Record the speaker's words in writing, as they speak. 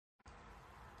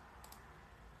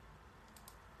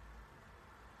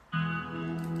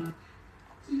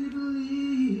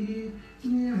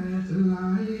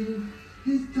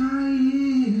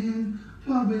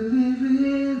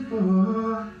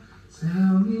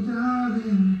me,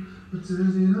 darling, what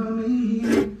does it all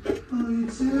mean? Oh, you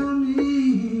tell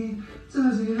me,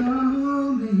 does it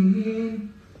all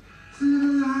mean? To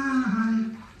lie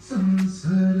so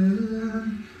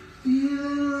uncertain,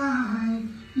 feeling like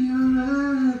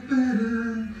you're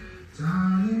better.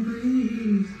 Darling,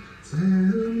 please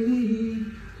tell me,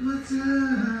 what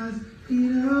does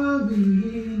it all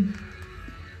mean?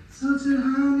 So to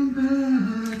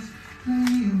hummingbirds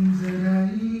playing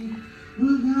today,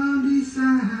 we're gonna be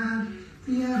sad if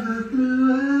you ever flew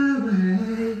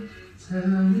away.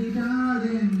 Tell me,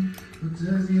 darling, what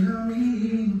does it all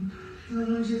mean?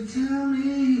 Don't you tell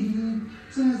me,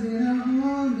 does it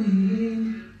all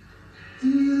mean? Do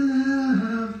you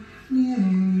love me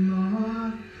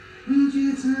anymore? Would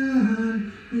you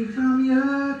turn me from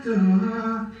your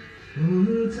door?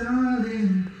 Oh,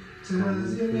 darling,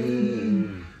 does it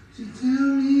mean? Would you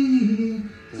tell me,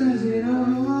 does it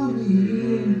all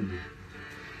mean?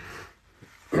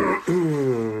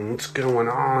 What's going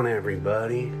on,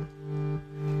 everybody?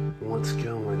 What's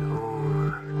going on?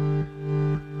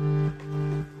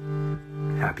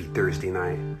 Happy Thursday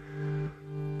night.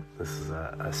 This is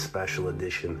a special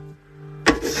edition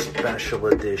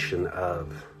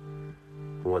of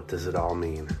What Does It All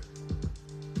Mean?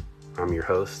 I'm your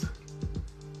host,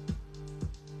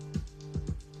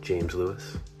 James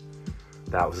Lewis.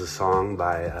 That was a song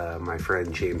by my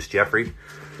friend James Jeffrey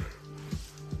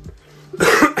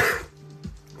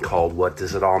called What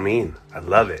Does It All Mean? I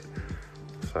love it.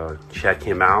 So check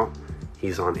him out.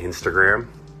 He's on Instagram.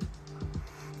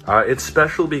 It's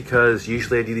special because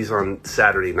usually I do these on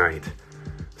Saturday night,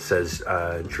 says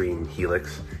Dream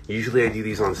Helix. Usually I do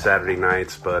these on Saturday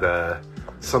nights, but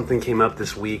something came up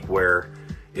this week where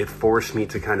it forced me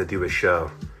to kind of do a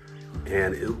show.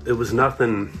 And it was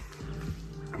nothing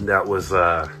that was,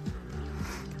 it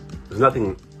was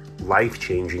nothing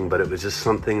life-changing, but it was just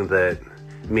something that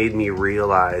made me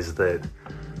realize that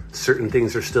certain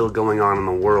things are still going on in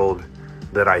the world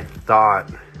that I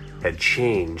thought had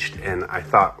changed and I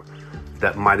thought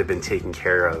that might have been taken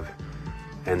care of,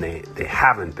 and they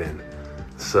haven't been.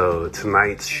 So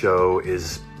tonight's show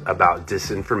is about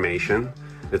disinformation,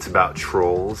 it's about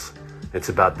trolls, it's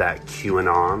about that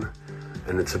QAnon,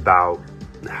 and it's about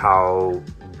how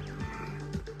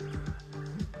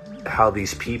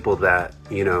these people that,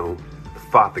 you know,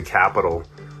 fought the Capitol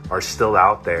are still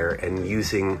out there and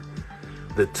using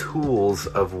the tools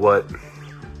of what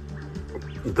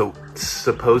the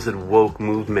supposed woke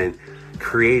movement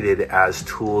created as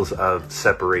tools of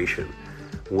separation,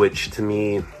 which to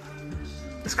me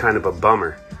is kind of a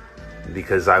bummer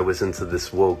because I was into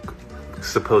this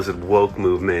supposed woke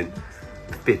movement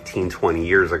 15, 20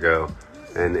 years ago,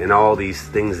 and all these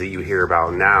things that you hear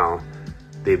about now,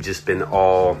 they've just been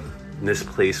all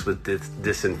misplaced with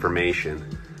disinformation.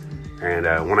 And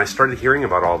when I started hearing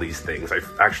about all these things, I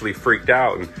actually freaked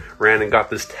out and ran and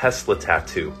got this Tesla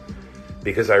tattoo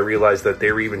because I realized that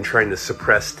they were even trying to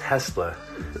suppress Tesla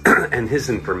and his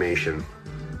information,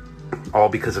 all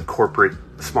because of corporate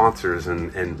sponsors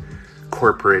and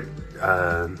corporate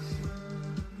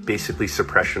basically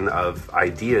suppression of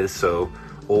ideas, so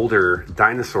older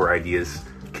dinosaur ideas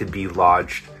could be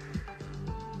lodged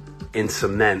in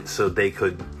cement so they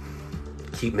could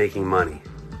keep making money.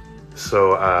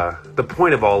 So the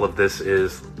point of all of this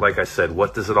is, like I said,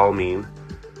 what does it all mean?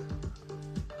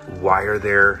 Why are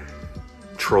there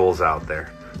trolls out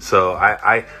there? So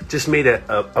I just made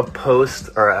a post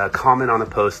or a comment on a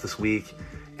post this week,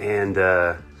 and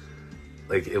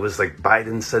like it was like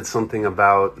Biden said something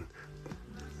about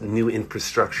new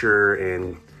infrastructure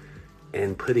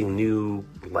and putting new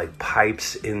like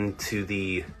pipes into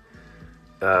the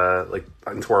like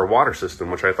into our water system,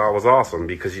 which I thought was awesome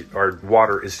because our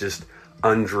water is just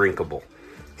undrinkable.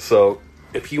 So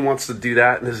if he wants to do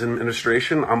that in his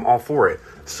administration, I'm all for it.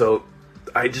 So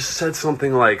I just said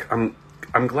something like, I'm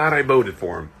glad I voted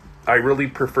for him. I really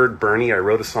preferred Bernie. I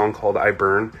wrote a song called I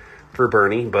Burn for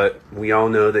Bernie, but we all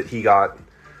know that he got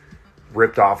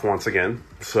ripped off once again.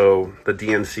 So the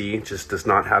DNC just does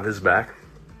not have his back.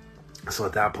 So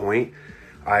at that point,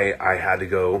 I had to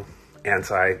go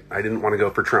I didn't want to go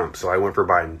for Trump, so I went for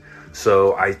Biden.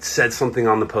 So I said something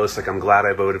on the post like, I'm glad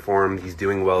I voted for him. He's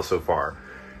doing well so far.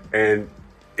 And,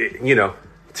 you know,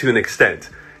 to an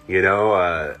extent, you know,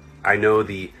 I know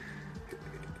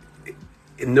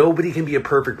nobody can be a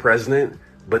perfect president,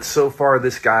 but so far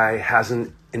this guy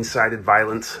hasn't incited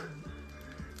violence.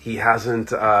 He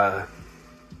hasn't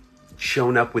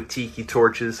shown up with tiki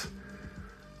torches.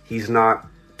 He's not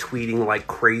tweeting like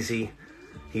crazy.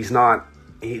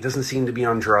 He doesn't seem to be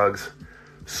on drugs.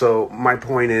 So my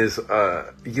point is,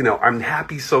 I'm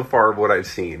happy so far of what I've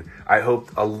seen. I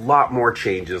hope a lot more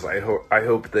changes. I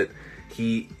hope that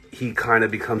he kind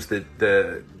of becomes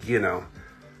the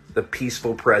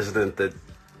peaceful president that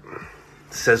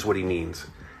says what he means.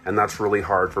 And that's really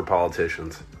hard for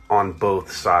politicians on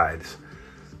both sides.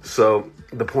 So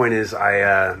the point is,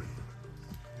 as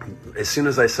soon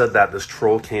as I said that, this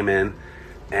troll came in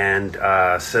and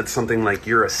said something like,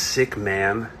 "You're a sick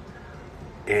man,"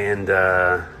 and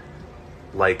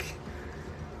like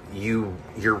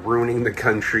you're ruining the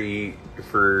country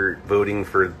for voting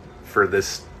for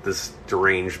this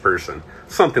deranged person,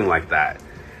 something like that.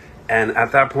 And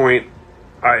at that point,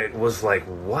 I was like,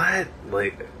 what?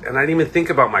 Like, and I didn't even think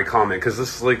about my comment, because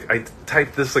this is like, I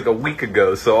typed this like a week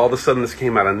ago, so all of a sudden this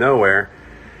came out of nowhere,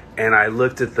 and I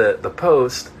looked at the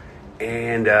post,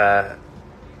 and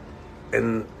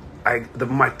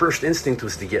my first instinct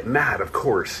was to get mad. Of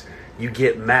course, you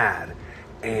get mad,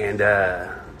 and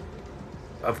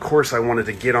of course I wanted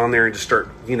to get on there and just start,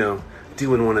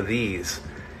 doing one of these,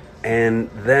 and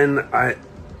then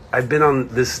I've been on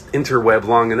this interweb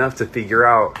long enough to figure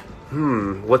out,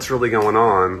 what's really going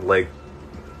on? Like,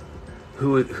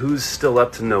 who's still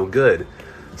up to no good?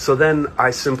 So then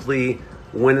I simply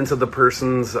went into the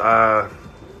person's, their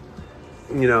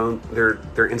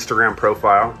Instagram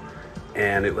profile,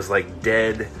 and it was like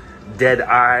dead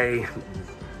eye,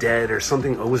 dead or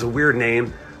something. It was a weird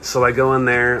name. So I go in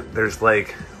there. There's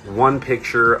like one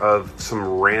picture of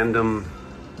some random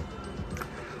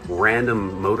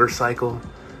motorcycle,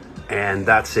 and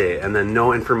that's it. And then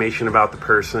no information about the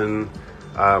person,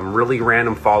 really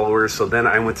random followers. So then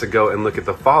I went to go and look at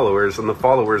the followers, and the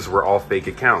followers were all fake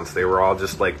accounts. They were all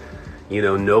just like,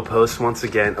 no posts once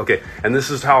again. Okay, and this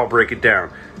is how I'll break it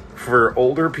down. For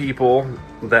older people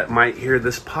that might hear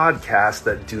this podcast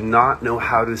that do not know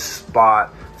how to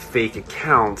spot fake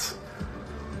accounts,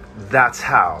 that's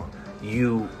how.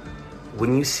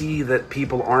 When you see that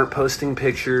people aren't posting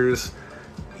pictures,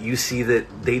 you see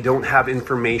that they don't have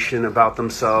information about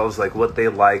themselves, like what they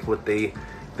like, what they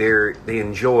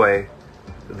enjoy,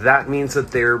 that means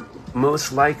that they're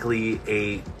most likely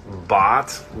a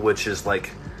bot, which is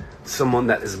like someone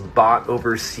that is bought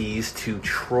overseas to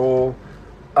troll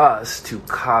us, to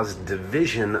cause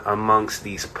division amongst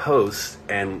these posts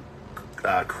and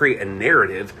create a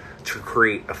narrative to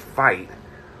create a fight.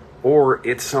 Or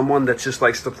it's someone that just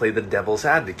likes to play the devil's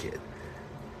advocate.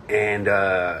 And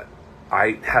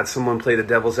I had someone play the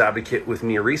devil's advocate with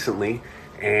me recently,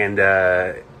 and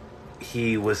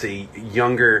he was a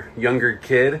younger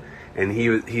kid, and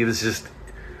he was just,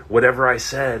 whatever I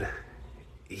said,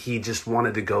 he just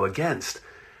wanted to go against.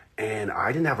 And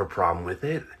I didn't have a problem with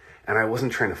it, and I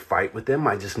wasn't trying to fight with him.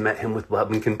 I just met him with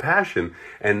love and compassion.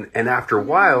 And after a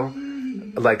while,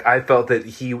 like, I felt that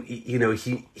he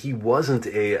wasn't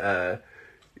a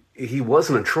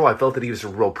troll. I felt that he was a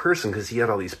real person because he had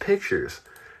all these pictures.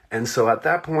 And so at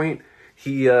that point,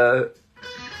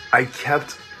 I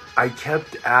kept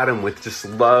at him with just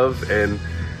love, and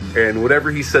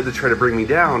whatever he said to try to bring me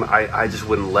down, I just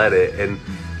wouldn't let it. And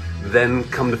then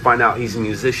come to find out, he's a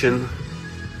musician.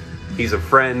 He's a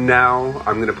friend now.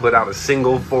 I'm going to put out a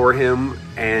single for him,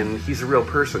 and he's a real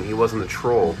person. He wasn't a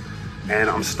troll. And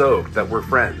I'm stoked that we're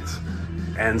friends.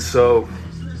 And so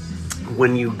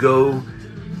when you go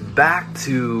back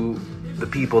to the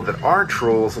people that are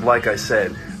trolls, like I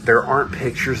said, there aren't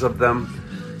pictures of them.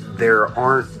 There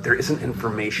isn't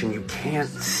information. You can't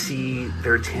see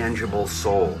their tangible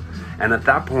soul. And at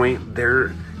that point,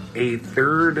 they're a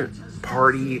third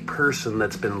party person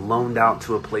that's been loaned out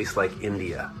to a place like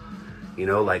India,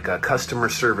 like a customer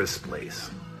service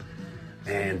place.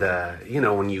 And,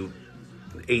 when you,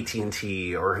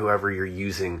 AT&T or whoever you're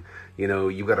using,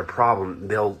 you got a problem,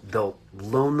 they'll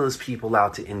loan those people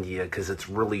out to India because it's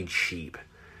really cheap.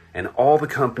 And all the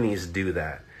companies do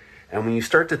that. And when you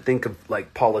start to think of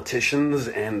like politicians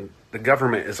and the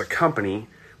government as a company,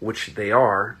 which they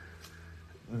are,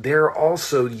 they're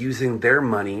also using their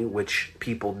money, which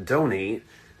people donate,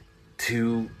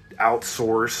 to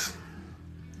outsource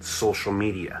social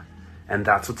media. And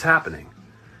that's what's happening.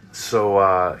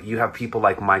 So you have people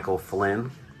like Michael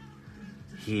Flynn.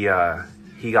 He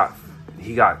got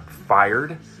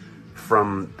fired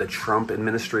from the Trump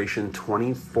administration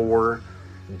 24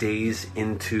 days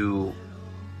into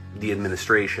the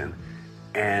administration.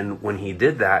 And when he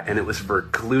did that, and it was for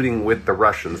colluding with the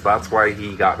Russians, that's why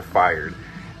he got fired.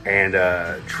 And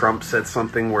Trump said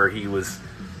something where he was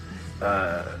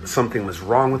something was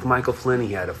wrong with Michael Flynn.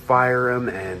 He had to fire him,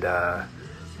 and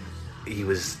he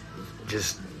was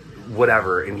just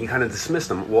whatever, and he kind of dismissed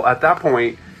him. Well, at that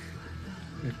point,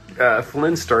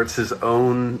 Flynn starts his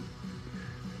own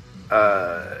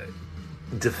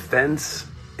Defense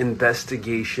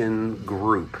Investigation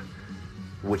Group,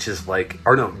 which is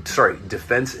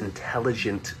Defense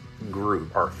Intelligent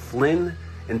Group, or Flynn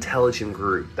Intelligent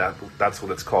Group. That's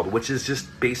what it's called, which is just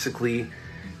basically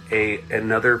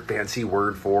another fancy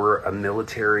word for a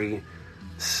military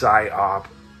psyop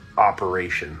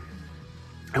operation.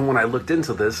 And when I looked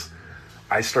into this,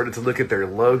 I started to look at their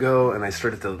logo, and I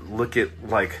started to look at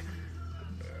like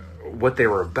what they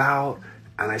were about,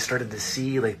 and I started to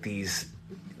see like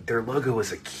their logo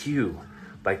was a Q,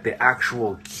 like the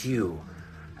actual Q.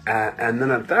 And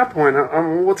then at that point,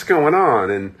 I'm what's going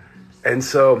on? And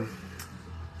so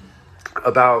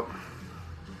about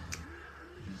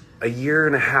a year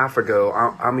and a half ago,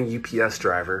 I'm a UPS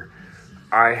driver.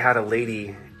 I had a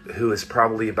lady who is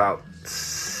probably about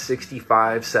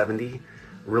 65, 70,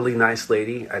 really nice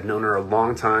lady. I've known her a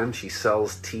long time. She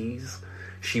sells teas.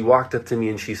 She walked up to me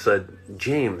and she said,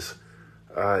 "James,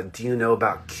 do you know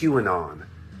about QAnon?"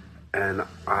 And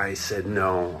I said,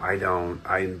 "No, I don't.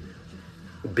 I'm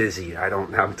busy. I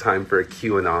don't have time for a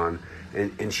QAnon."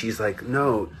 And she's like,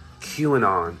 "No,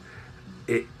 QAnon,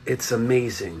 it's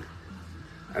amazing."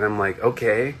 And I'm like,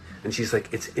 "Okay." And she's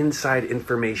like, "It's inside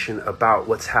information about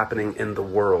what's happening in the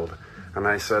world." And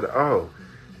I said, "Oh."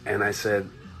 And I said,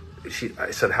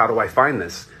 "How do I find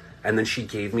this?" And then she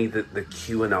gave me the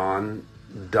QAnon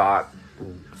dot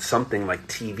something like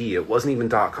TV. It wasn't even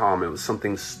 .com. It was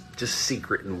something just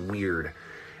secret and weird.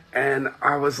 And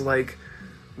I was like,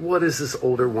 what has this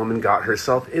older woman got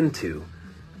herself into?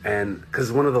 And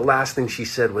because one of the last things she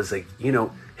said was like,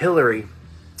 Hillary,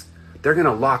 they're going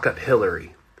to lock up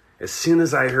Hillary. As soon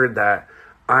as I heard that,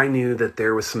 I knew that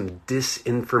there was some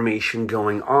disinformation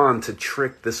going on to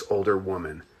trick this older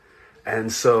woman.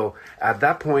 And so at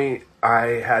that point, I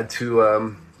had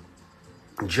to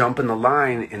jump in the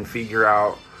line and figure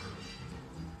out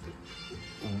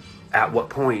at what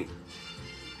point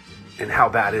and how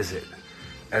bad is it.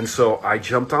 And so I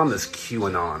jumped on this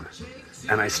QAnon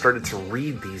and I started to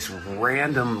read these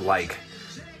random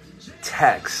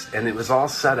texts, and it was all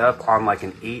set up on like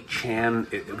an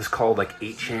 8chan. It was called like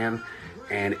 8chan,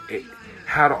 and it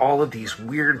had all of these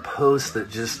weird posts that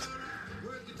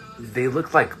they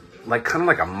looked like kind of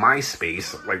like a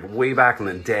MySpace, like way back in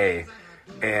the day.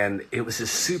 And it was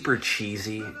just super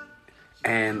cheesy.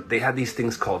 And they had these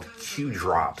things called Q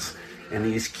drops. And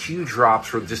these Q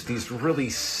drops were just these really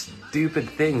stupid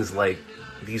things, like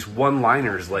these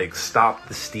one-liners like "Stop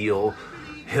the steal,"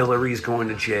 "Hillary's going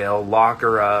to jail," "Lock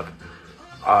her up."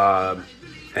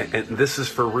 And this is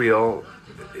for real.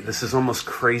 This is almost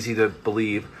crazy to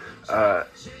believe.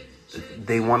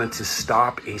 They wanted to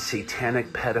stop a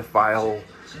satanic pedophile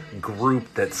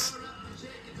group that's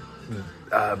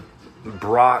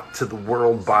brought to the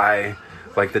world by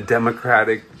like the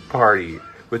Democratic Party,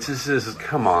 which is just,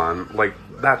 come on, like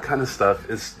that kind of stuff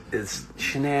is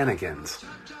shenanigans.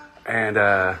 And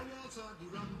the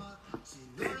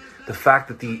fact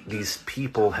that these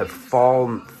people have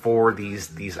fallen for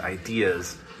these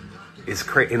ideas is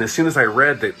crazy. And as soon as I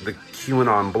read the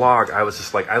QAnon blog, I was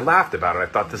just like, I laughed about it. I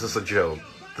thought, this is a joke.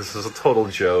 This is a total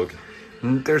joke.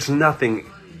 There's nothing's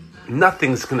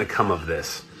gonna come of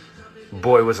this.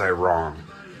 Boy, was I wrong.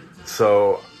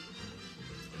 So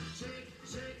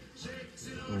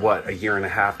what, a year and a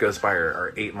half goes by,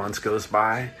 or 8 months goes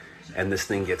by, and this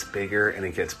thing gets bigger and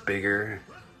it gets bigger.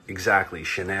 Exactly,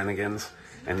 shenanigans.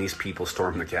 And these people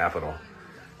storm the Capitol.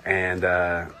 And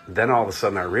then all of a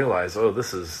sudden I realized, oh,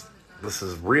 this is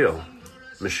real.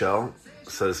 Michelle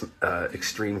says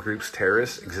extreme groups,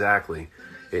 terrorists. Exactly.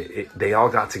 They all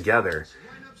got together.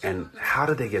 And how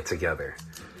did they get together?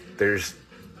 There's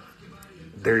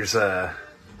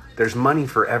money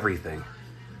for everything.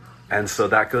 And so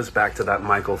that goes back to that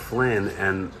Michael Flynn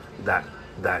and that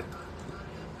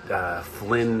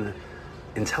Flynn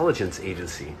Intelligence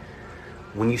Agency.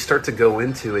 When you start to go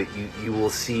into it, you will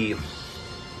see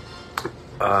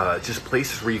just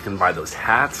places where you can buy those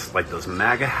hats, like those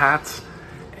MAGA hats,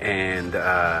 and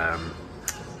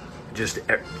just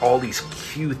all these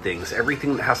Q things,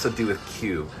 everything that has to do with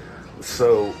Q.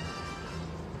 So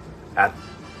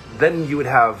then you would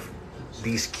have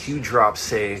these Q drops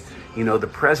say, the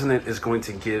president is going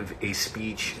to give a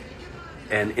speech,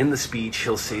 and in the speech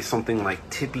he'll say something like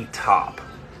tippy top.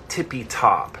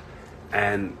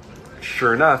 And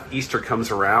sure enough, Easter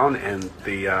comes around, and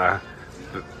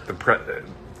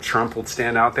Trump would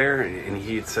stand out there, and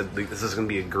he had said, this is going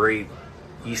to be a great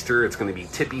Easter. It's going to be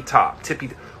tippy top.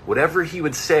 Whatever he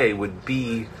would say would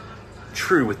be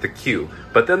true with the Q.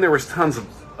 But then there was tons of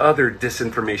other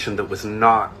disinformation that was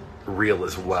not real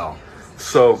as well.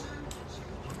 So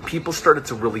people started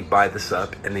to really buy this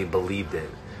up, and they believed it.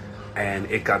 And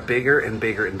it got bigger and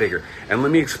bigger and bigger. And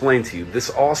let me explain to you, this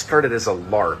all started as a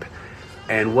LARP.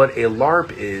 And what a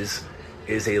LARP is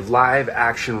a live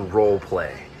action role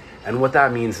play. And what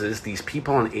that means is these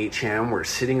people on 8chan were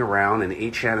sitting around, and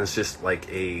 8chan is just like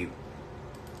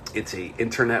it's a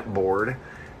internet board,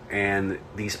 and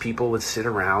these people would sit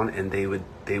around and they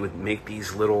would make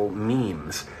these little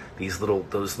memes,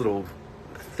 those little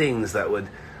things that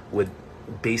would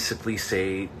basically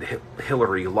say,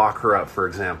 Hillary, lock her up, for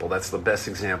example. That's the best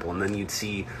example. And then you'd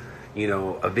see,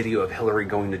 a video of Hillary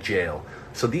going to jail.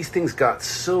 So these things got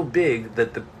so big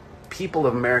that the people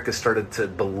of America started to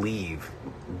believe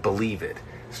it.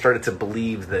 Started to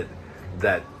believe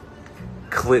that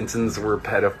Clintons were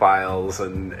pedophiles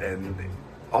and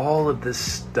all of this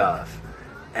stuff.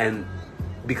 And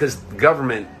because the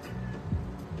government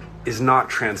is not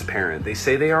transparent. They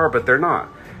say they are, but they're not.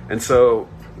 And so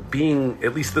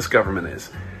at least this government is.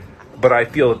 But I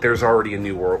feel that there's already a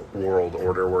new world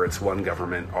order where it's one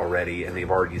government already, and they've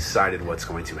already decided what's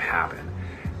going to happen.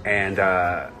 And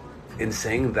in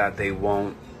saying that they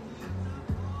won't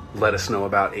let us know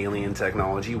about alien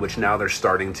technology, which now they're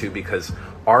starting to, because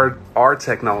our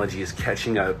technology is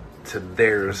catching up to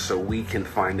theirs, so we can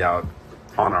find out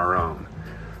on our own.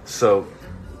 So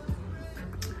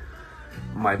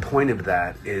my point of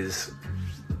that is,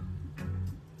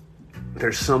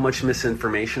 there's so much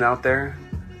misinformation out there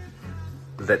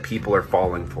that people are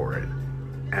falling for it.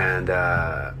 And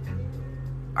I'm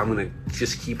going to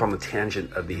just keep on the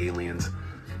tangent of the aliens.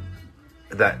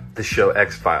 That the show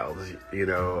X-Files,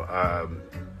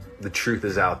 the truth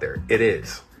is out there. It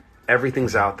is.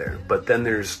 Everything's out there. But then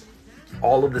there's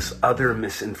all of this other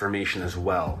misinformation as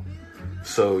well.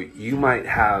 So you might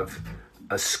have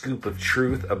a scoop of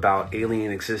truth about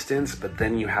alien existence, but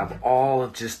then you have all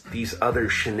of just these other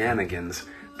shenanigans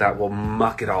that will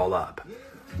muck it all up,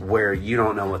 where you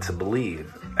don't know what to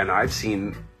believe. And I've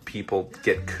seen people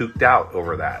get kooked out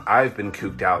over that. I've been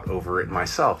kooked out over it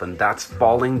myself, and that's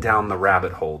falling down the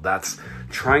rabbit hole. That's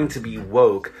trying to be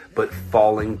woke, but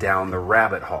falling down the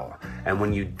rabbit hole. And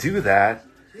when you do that,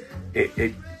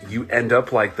 you end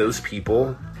up like those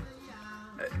people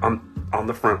on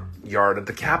the front yard of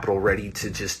the Capitol, ready to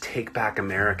just take back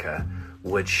America,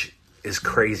 which is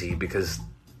crazy because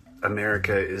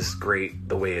America is great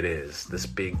the way it is. This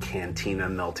big cantina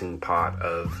melting pot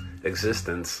of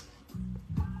existence.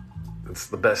 It's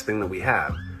the best thing that we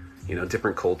have.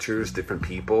 Different cultures, different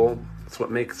people. It's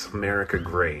what makes America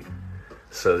great.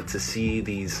 So to see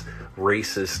these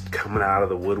racists coming out of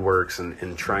the woodworks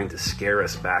and trying to scare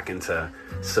us back into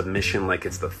submission like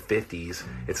it's the 50s,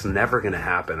 it's never going to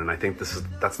happen. And I think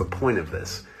that's the point of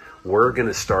this. We're going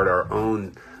to start our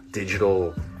own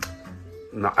digital,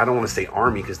 I don't want to say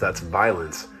army because that's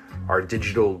violence, our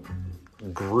digital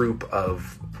group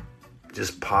of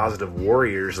just positive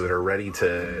warriors that are ready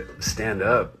to stand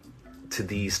up to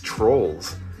these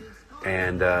trolls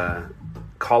and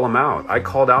call them out. I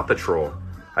called out the troll.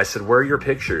 I said, where are your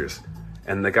pictures?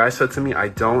 And the guy said to me, I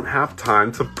don't have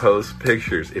time to post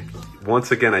pictures.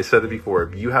 Once again, I said it before,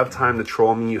 if you have time to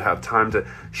troll me, you have time to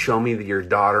show me your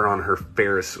daughter on her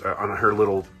on her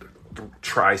little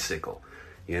tricycle,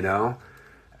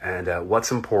 and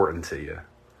what's important to you.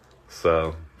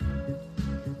 So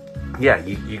yeah,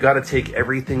 you got to take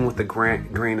everything with a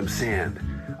grain of sand.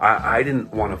 I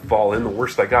didn't want to fall in. The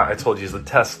worst I got, I told you, is the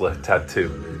Tesla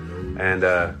tattoo. And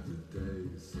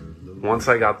once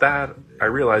I got that, I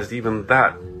realized even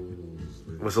that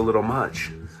was a little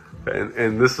much.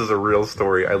 And this is a real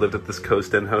story. I lived at this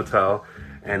Coast Inn hotel,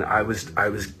 and I was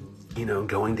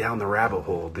going down the rabbit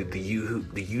hole, the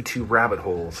YouTube rabbit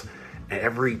holes, and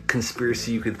every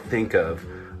conspiracy you could think of,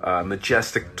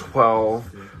 Majestic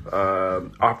 12,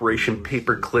 Operation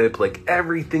Paperclip, like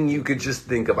everything you could just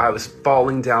think of. I was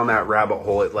falling down that rabbit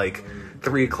hole at like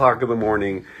 3 o'clock in the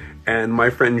morning, and my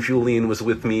friend Julian was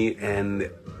with me, and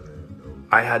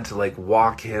I had to like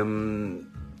walk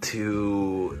him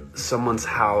to someone's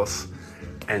house.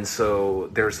 And so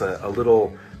there's a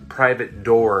little private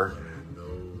door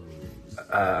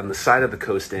on the side of the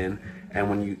Coast Inn, and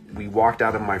when we walked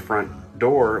out of my front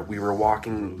door, we were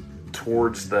walking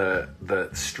towards the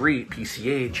street,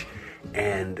 PCH,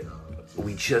 and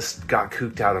we just got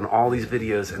cooped out on all these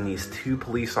videos, and these two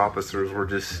police officers were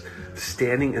just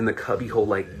standing in the cubbyhole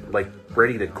like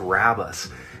ready to grab us.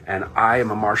 And I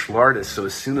am a martial artist, so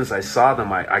as soon as I saw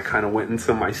them, I kind of went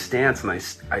into my stance, and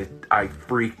I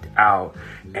freaked out.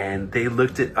 And they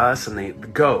looked at us, and they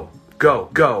go.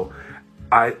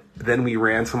 Then we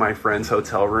ran to my friend's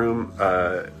hotel room,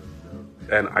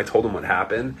 and I told him what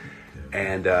happened.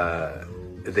 And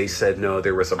they said no,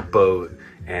 there was a boat,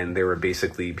 and there were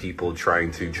basically people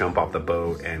trying to jump off the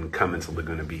boat and come into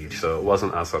Laguna Beach. So it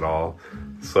wasn't us at all.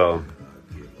 So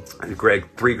Greg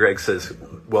says,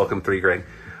 welcome 3 Greg.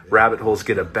 Rabbit holes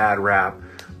get a bad rap,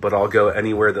 but I'll go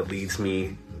anywhere that leads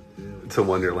me to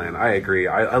Wonderland. I agree.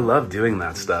 I love doing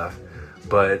that stuff,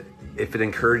 but if it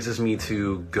encourages me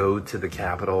to go to the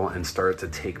Capitol and start to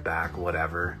take back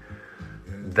whatever,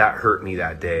 that hurt me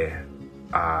that day.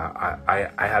 I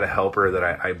had a helper that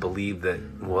I believe that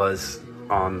was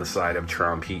on the side of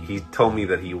Trump. He told me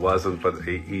that he wasn't, but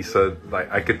he said,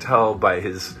 like, I could tell by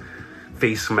his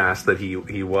face mask that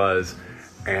he was,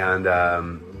 and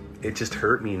it just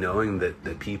hurt me knowing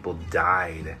that people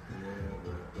died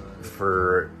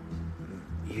for,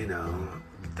 you know,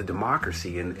 the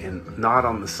democracy, and not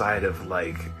on the side of,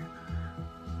 like,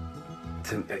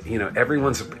 to, you know,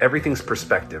 everything's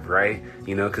perspective, right?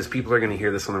 You know, because people are going to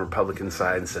hear this on the Republican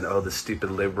side and say, oh, the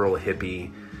stupid liberal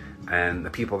hippie, and the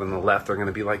people on the left are going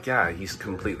to be like, yeah, he's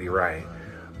completely right.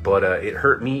 But it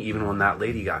hurt me even when that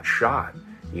lady got shot.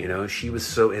 You know, she was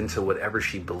so into whatever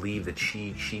she believed that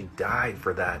she died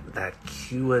for that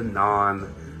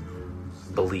QAnon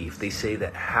belief. They say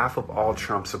that half of all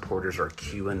Trump supporters are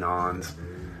QAnons.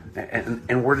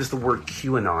 And where does the word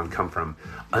QAnon come from?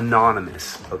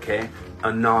 Anonymous, okay?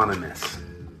 Anonymous.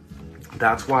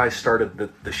 That's why I started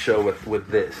the show with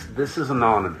this. This is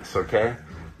anonymous, okay?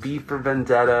 V for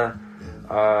Vendetta.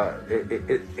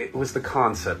 It was the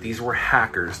concept. These were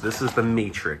hackers. This is the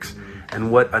Matrix.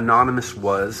 And what Anonymous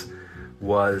was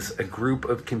a group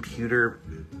of computer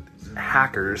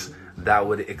hackers that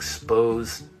would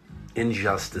expose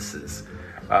injustices.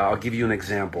 I'll give you an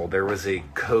example. There was a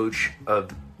coach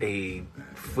of a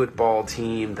football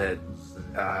team that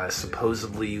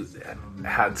supposedly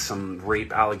had some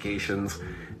rape allegations,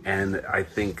 and I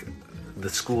think the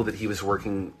school that he was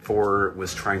working for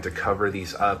was trying to cover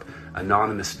these up.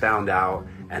 Anonymous found out,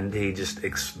 and they just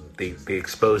they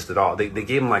exposed it all. They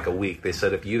gave him like a week. They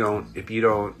said, if you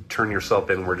don't turn yourself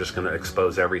in, we're just going to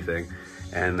expose everything.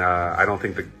 And I don't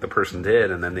think the person did,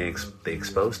 and then they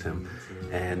exposed him.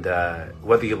 And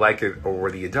whether you like it or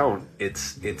whether you don't,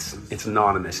 it's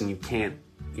anonymous, and you couldn't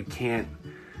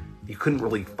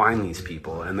really find these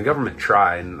people. And the government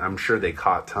tried, and I'm sure they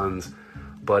caught tons,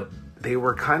 but they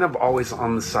were kind of always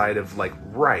on the side of, like,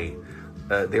 right.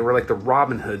 They were like the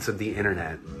Robin Hoods of the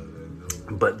internet.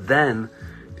 But then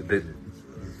the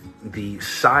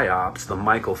psyops, the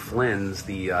Michael Flynns,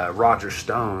 the Roger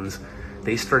Stones,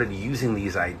 they started using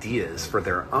these ideas for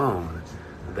their own.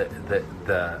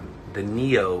 The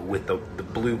Neo with the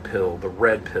blue pill, the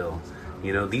red pill.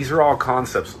 You know, these are all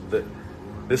concepts.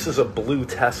 This is a blue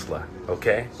Tesla,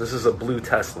 okay? This is a blue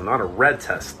Tesla, not a red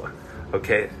Tesla,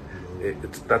 okay?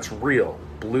 That's real.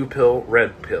 Blue pill,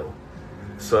 red pill.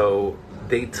 So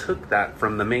they took that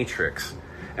from the Matrix.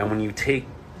 And when you take,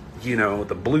 you know,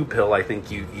 the blue pill, I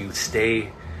think you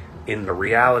stay in the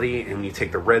reality, and when you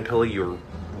take the red pill, you're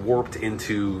warped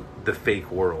into the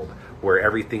fake world where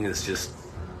everything is just,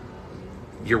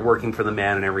 you're working for the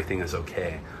man and everything is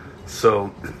okay.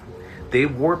 So they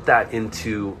warped that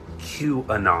into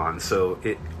QAnon. So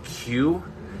Q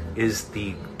is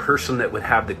the person that would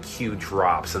have the Q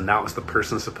drops, and that was the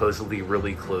person supposedly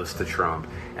really close to Trump.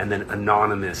 And then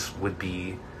Anonymous would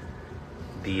be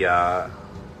the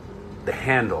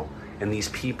handle, and these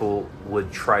people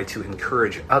would try to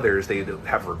encourage others. They'd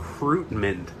have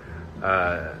recruitment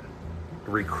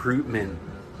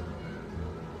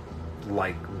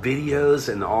like videos,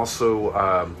 and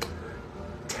also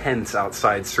tents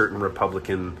outside certain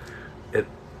Republican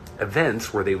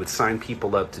events where they would sign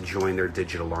people up to join their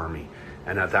digital army.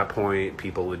 And at that point,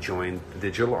 people would join the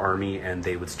digital army, and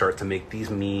they would start to make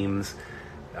these memes,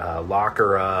 lock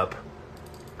her up,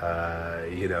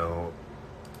 you know,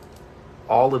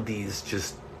 all of these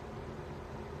just,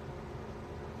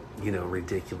 you know,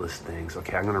 ridiculous things.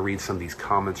 Okay, I'm going to read some of these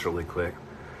comments really quick.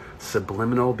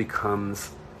 Subliminal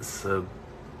becomes sublicious.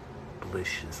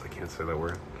 I can't say that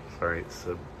word. Sorry.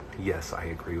 Yes, I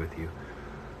agree with you.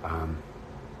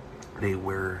 They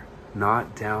were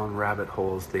not down rabbit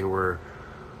holes. They were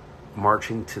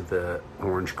marching to the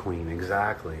Orange Queen.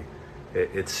 Exactly.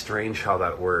 It's strange how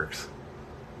that works.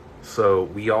 So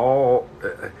we all,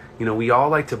 you know, we all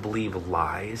like to believe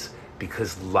lies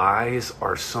because lies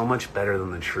are so much better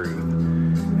than the truth.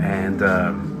 And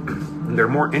they're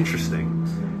more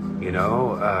interesting, you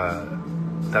know.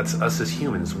 That's us as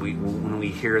humans. When we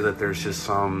hear that there's just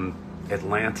some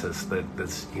Atlantis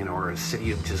that's, you know, or a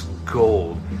city of just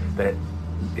gold, that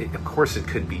of course it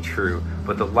could be true,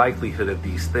 but the likelihood of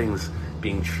these things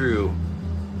being true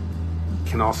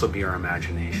can also be our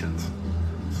imaginations.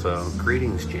 So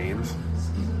greetings, James.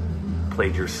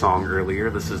 played your song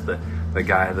earlier. This is the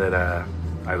guy that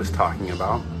I was talking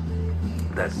about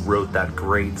that wrote that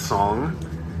great song,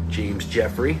 James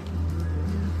Jeffrey.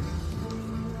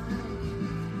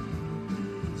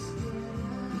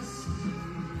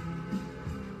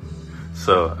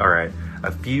 So, all right,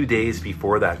 a few days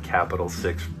before that Capitol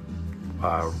 6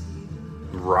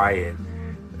 riot,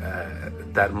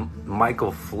 that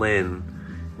Michael Flynn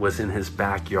was in his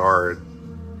backyard,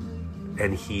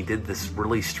 and he did this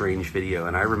really strange video,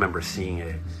 and I remember seeing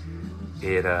it.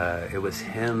 It was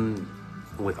him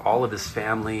with all of his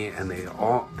family, and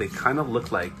they kind of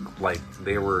looked like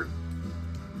they were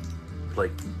like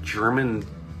German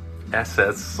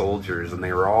SS soldiers, and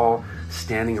they were all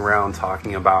standing around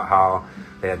talking about how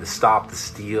they had to stop the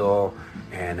steal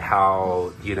and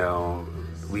how, you know,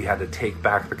 we had to take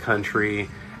back the country.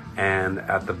 And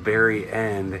at the very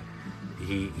end,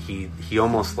 he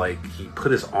almost like he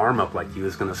put his arm up like he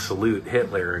was going to salute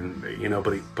Hitler, and you know,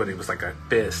 but it was like a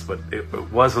fist, but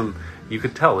it wasn't. You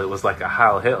could tell it was like a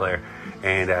Heil Hitler,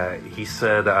 and he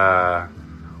said,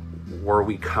 "Where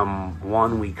we come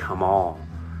one, we come all,"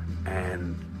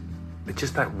 and it's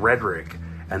just that rhetoric.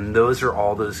 And those are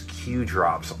all those Q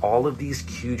drops. All of these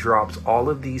Q drops, all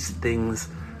of these things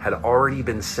had already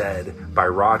been said by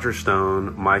Roger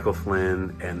Stone, Michael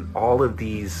Flynn, and all of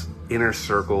these inner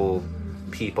circle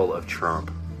people of Trump.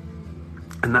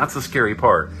 And that's the scary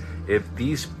part. If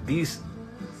these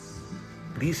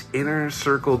inner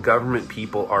circle government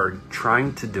people are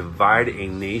trying to divide a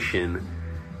nation,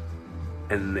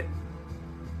 and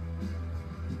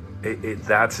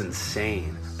that's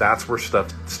insane. That's where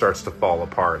stuff starts to fall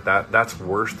apart. That's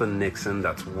worse than Nixon.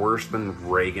 That's worse than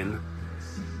Reagan.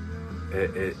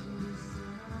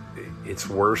 It's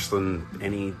worse than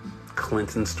any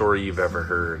Clinton story you've ever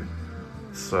heard.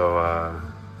 So,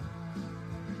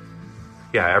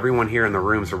 yeah, everyone here in the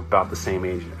rooms are about the same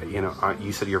age. You know,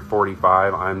 you said you're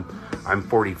 45. I'm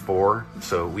 44.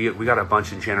 So we got a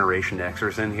bunch of Generation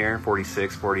Xers in here.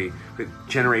 46, 40,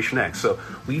 Generation X. So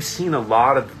we've seen a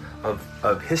lot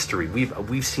of history.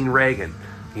 We've seen Reagan.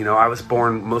 You know, I was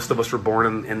born. Most of us were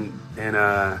born in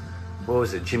what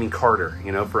was it? Jimmy Carter.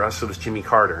 You know, for us it was Jimmy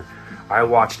Carter. I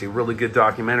watched a really good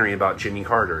documentary about Jimmy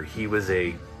Carter.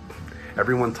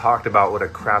 Everyone talked about what a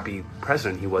crappy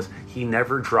president he was. He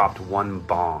never dropped one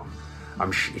bomb.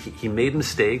 He made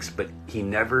mistakes, but he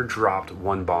never dropped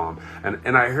one bomb.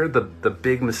 And I heard the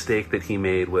big mistake that he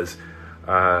made was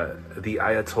the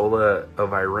Ayatollah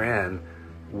of Iran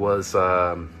was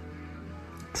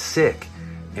sick,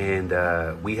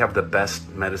 and we have the best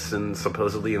medicine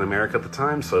supposedly in America at the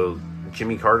time. So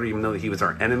Jimmy Carter, even though he was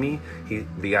our enemy, the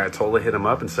Ayatollah hit him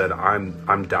up and said,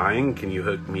 I'm dying, can you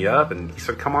hook me up? And he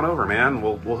said, come on over, man,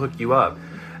 we'll hook you up.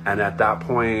 And at that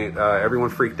point, everyone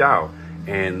freaked out,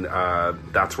 and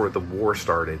that's where the war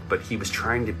started. But he was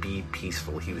trying to be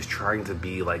peaceful. He was trying to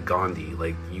be like Gandhi,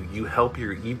 like you help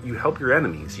your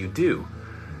enemies, you do.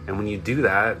 And when you do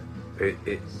that,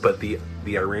 but the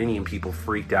Iranian people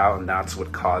freaked out, and that's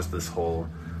what caused this whole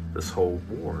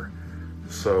war.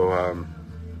 So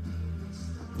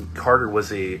Carter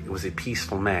was a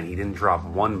peaceful man. He didn't drop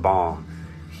one bomb.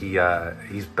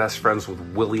 He's best friends with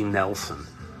Willie Nelson.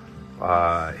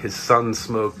 His son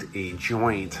smoked a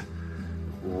joint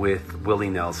with Willie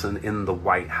Nelson in the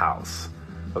White House.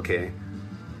 Okay,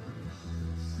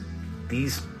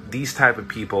 these type of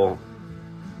people,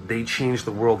 they change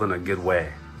the world in a good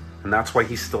way. And that's why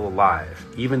he's still alive.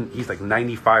 Even he's like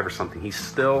 95 or something. He's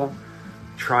still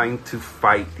trying to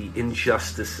fight the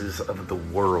injustices of the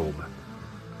world.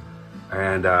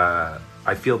 And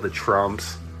I feel the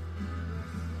Trumps,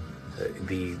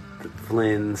 the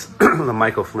Flynns, the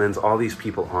Michael Flynns, all these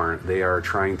people aren't. They are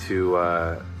trying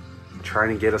to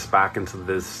get us back into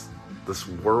this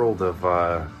world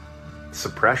of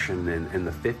suppression in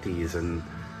the 50s and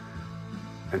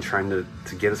trying to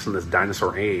get us in this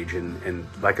dinosaur age. And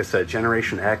like I said,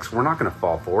 Generation X, we're not going to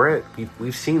fall for it.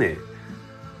 We've seen it.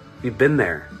 We've been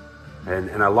there. And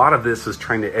a lot of this is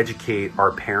trying to educate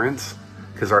our parents,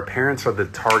 because our parents are the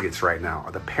targets right now.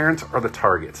 The parents are the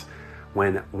targets.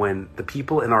 When the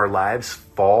people in our lives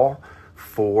fall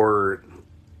for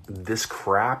this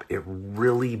crap, it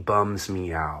really bums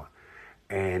me out.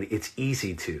 And it's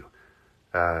easy to.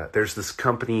 There's this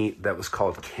company that was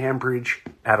called Cambridge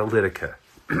Analytica.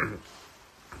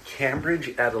 Cambridge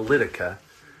Analytica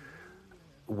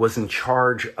was in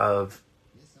charge of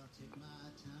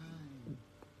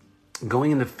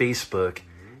going into Facebook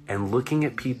and looking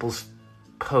at people's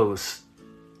posts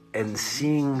and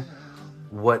seeing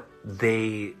what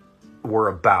they were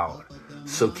about.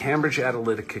 So Cambridge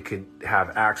Analytica could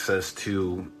have access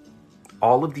to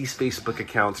all of these Facebook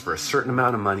accounts for a certain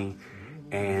amount of money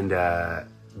and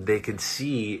they could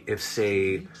see if,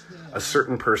 say, a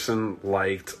certain person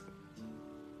liked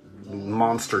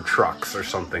monster trucks or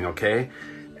something, okay?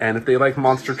 And if they like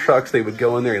monster trucks, they would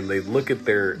go in there and they'd look at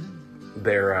their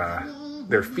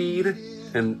feed,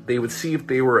 and they would see if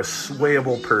they were a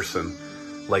swayable person.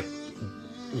 Like,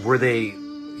 were they,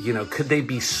 could they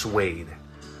be swayed?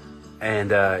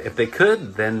 And if they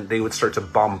could, then they would start to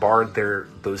bombard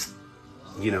those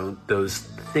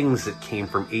things that came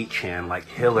from 8chan, like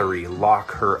Hillary,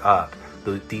 lock her up.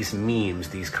 These memes,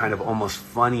 these kind of almost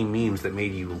funny memes that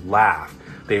made you laugh.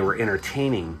 They were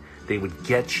entertaining. They would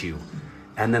get you.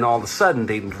 And then all of a sudden,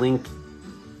 they'd link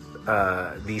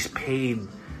these paid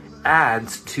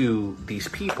ads to these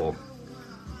people.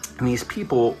 And these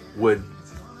people would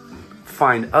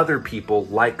find other people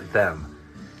like them.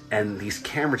 And these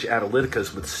Cambridge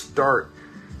Analyticas would start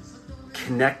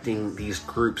connecting these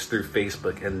groups through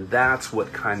Facebook. And that's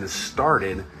what kind of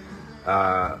started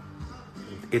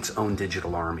its own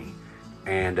digital army.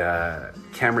 And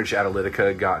Cambridge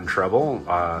Analytica got in trouble.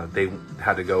 They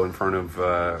had to go in front of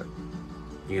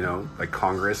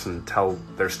Congress and tell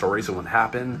their stories and what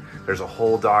happened. There's a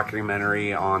whole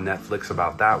documentary on Netflix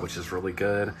about that, which is really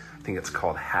good. I think it's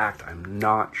called Hacked. I'm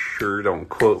not sure. Don't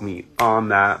quote me on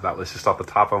that. That was just off the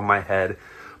top of my head.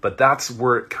 But that's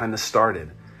where it kind of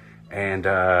started. And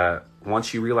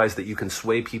once you realize that you can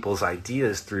sway people's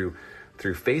ideas through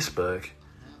Facebook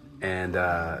and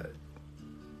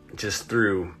just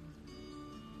through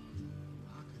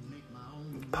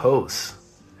posts,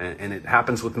 and it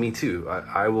happens with me too.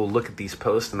 I will look at these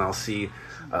posts and I'll see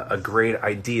a great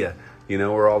idea,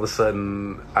 or all of a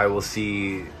sudden I will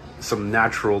see some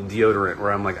natural deodorant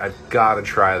where I'm like, I've got to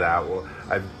try that. Well,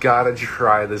 I've got to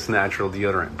try this natural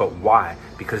deodorant. But why?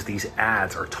 Because these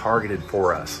ads are targeted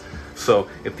for us. So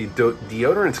if the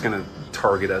deodorant's going to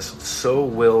target us, so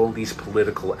will these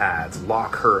political ads.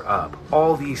 Lock her up.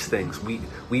 All these things. We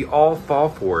all fall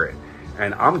for it.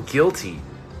 And I'm guilty.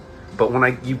 But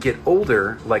when you get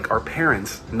older, like our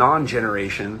parents,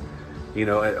 non-generation,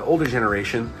 older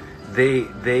generation, the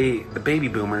baby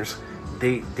boomers,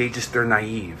 they're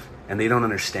naive and they don't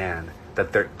understand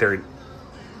that that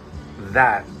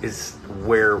is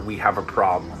where we have a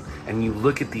problem. And you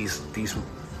look at these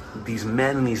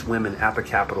men and these women at the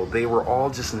Capitol, they were all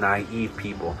just naive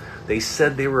people. They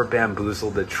said they were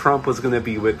bamboozled, that Trump was going to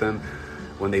be with them.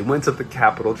 When they went to the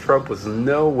Capitol, Trump was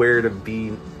nowhere to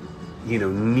be,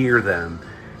 near them.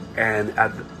 And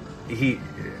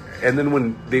then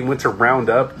when they went to round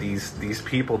up these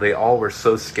people, they all were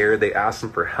so scared. They asked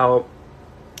him for help.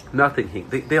 Nothing.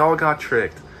 They all got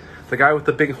tricked. The guy with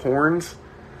the big horns,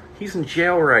 he's in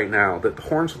jail right now. The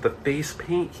horns with the face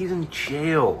paint, he's in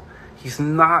jail. He's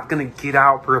not going to get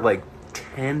out for like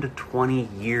 10 to 20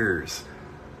 years.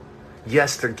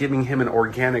 Yes, they're giving him an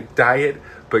organic diet,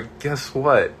 but guess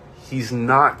what? He's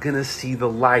not going to see the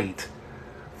light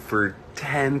for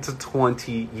 10 to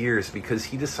 20 years because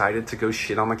he decided to go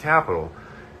shit on the Capitol.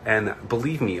 And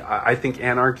believe me, I think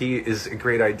anarchy is a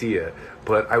great idea,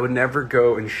 but I would never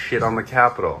go and shit on the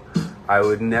Capitol. I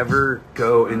would never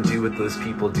go and do what those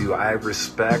people do. I have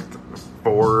respect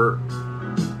for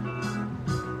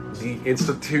the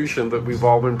institution that we've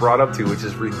all been brought up to, which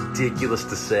is ridiculous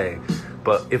to say.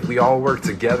 But if we all work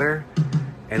together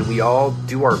and we all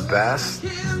do our best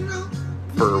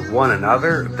for one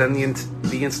another, then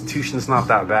the institution's not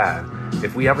that bad.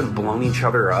 If we haven't blown each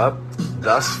other up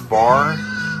thus far,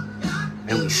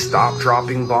 and we stop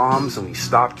dropping bombs and we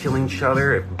stop killing each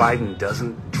other, if Biden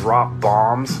doesn't drop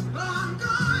bombs,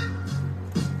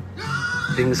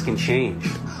 things can change.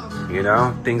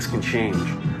 Things can change.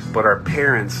 But our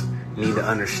parents need to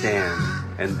understand.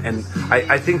 And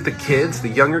I think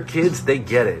the younger kids, they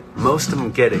get it. Most of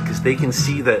them get it because they can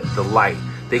see the light.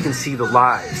 They can see the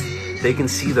lies. They can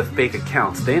see the fake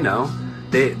accounts. They know.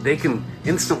 They can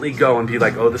instantly go and be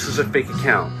like, oh, this is a fake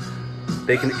account.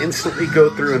 They can instantly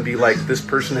go through and be like, this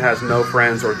person has no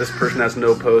friends or this person has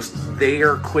no posts. They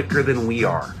are quicker than we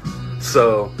are.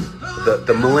 So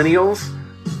the millennials,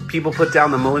 people put down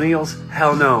the millennials.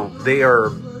 Hell no, they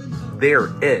are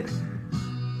it.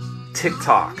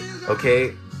 TikTok,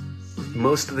 okay?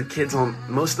 Most of the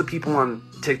people on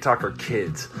TikTok are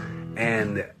kids,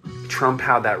 and Trump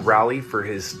had that rally for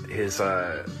his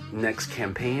next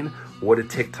campaign. What did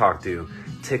TikTok do?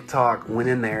 TikTok went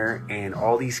in there and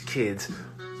all these kids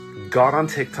got on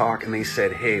TikTok and they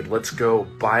said, hey, let's go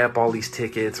buy up all these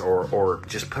tickets or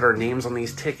just put our names on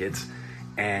these tickets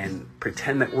and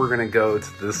pretend that we're going to go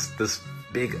to this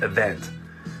big event.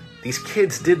 These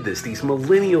kids did this. These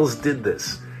millennials did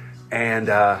this. And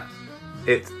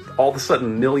all of a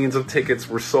sudden millions of tickets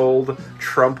were sold.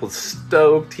 Trump was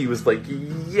stoked. He was like,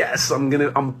 yes,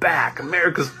 I'm back.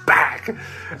 America's back.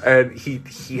 And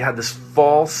he had this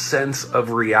false sense of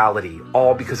reality,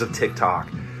 all because of TikTok.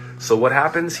 So what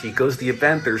happens? He goes to the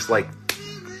event. There's like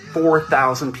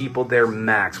 4,000 people there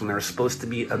max when there was supposed to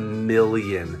be 1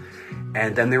 million.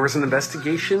 And then there was an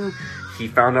investigation. He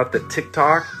found out that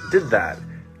TikTok did that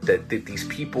these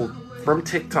people from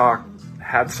TikTok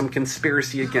had some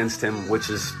conspiracy against him, which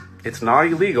is, it's not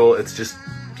illegal. It's just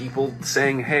people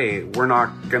saying, hey, we're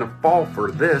not going to fall for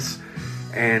this.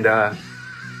 And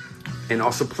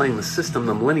also playing the system,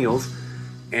 the millennials.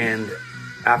 And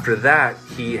after that,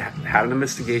 he had an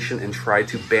investigation and tried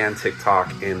to ban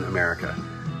TikTok in America.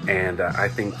 And I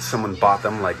think someone bought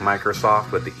them, like Microsoft,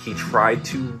 but he tried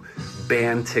to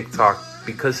ban TikTok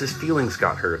because his feelings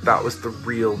got hurt. That was the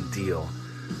real deal.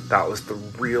 That was the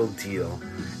real deal.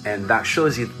 And that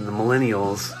shows you that the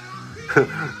millennials,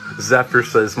 Zephyr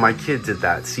says, my kid did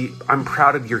that. See, I'm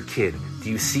proud of your kid. Do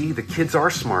you see? The kids are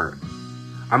smart.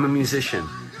 I'm a musician.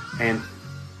 And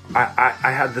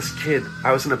I had this kid.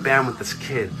 I was in a band with this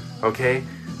kid, okay?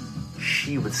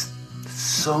 She was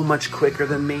so much quicker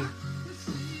than me.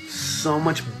 So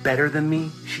much better than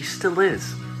me. She still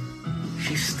is.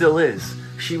 She still is.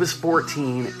 She was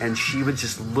 14 and she would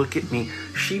just look at me.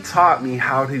 She taught me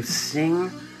how to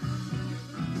sing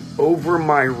over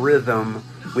my rhythm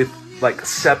with like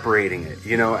separating it.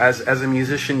 You know, as a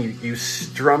musician, you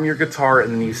strum your guitar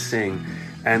and then you sing.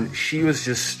 And she was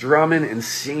just strumming and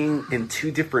singing in two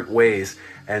different ways.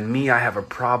 And me, I have a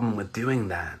problem with doing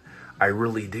that. I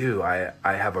really do. I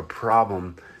have a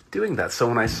problem doing that. So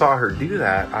when I saw her do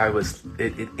that,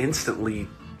 it instantly,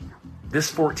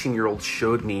 this 14-year-old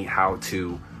showed me how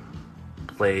to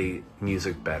play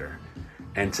music better.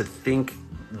 And to think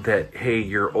that, hey,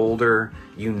 you're older,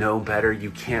 you know better,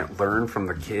 you can't learn from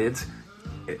the kids,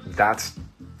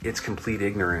 it's complete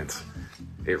ignorance.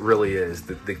 It really is.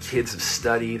 The kids have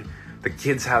studied. The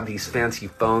kids have these fancy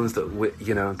phones that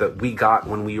we got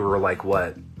when we were like,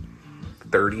 what,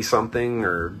 30 something,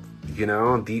 or,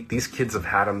 these kids have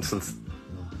had them since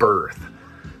birth.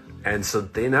 And so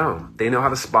they know how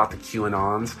to spot the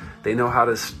QAnons. They know how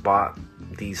to spot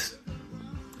these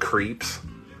creeps.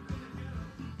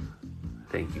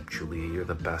 Thank you, Julia. You're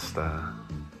the best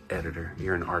editor.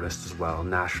 You're an artist as well.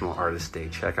 National Artist Day.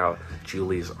 Check out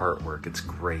Julie's artwork. It's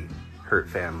great. Hurt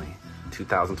Family,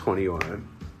 2021.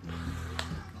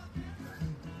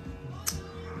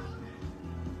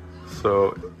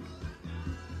 So,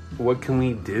 what can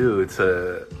we do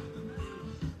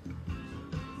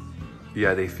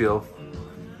they feel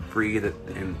free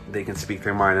and they can speak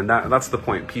their mind, and that's the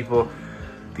point.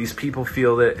 These people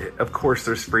feel that, of course,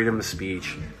 there's freedom of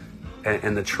speech,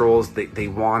 and the trolls, they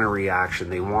want a reaction,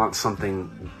 they want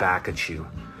something back at you.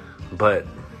 But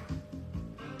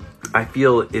I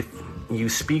feel if you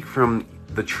speak from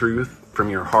the truth, from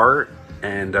your heart,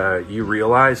 and you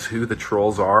realize who the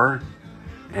trolls are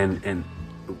and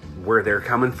where they're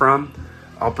coming from,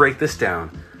 I'll break this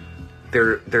down.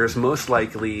 There's most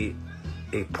likely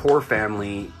a poor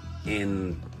family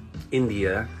in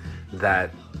India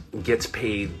that gets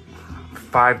paid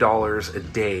 $5 a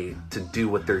day to do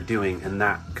what they're doing, and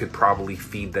that could probably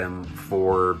feed them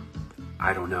for,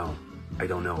 I don't know,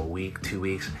 a week, 2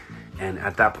 weeks. And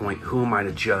at that point, who am I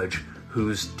to judge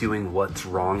who's doing what's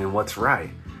wrong and what's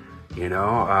right?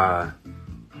 I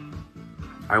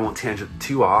won't tangent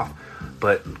too off,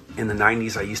 but in the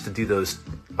 90s, I used to do those,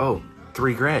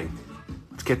 3 Greg.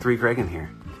 Let's get 3 Greg in here.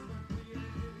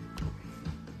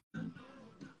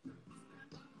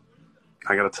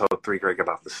 I gotta tell 3 Greg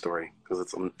about this story because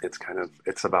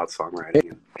it's about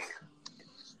songwriting.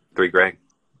 3 Greg.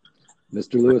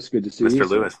 Mr. Lewis, good to see you. Mr.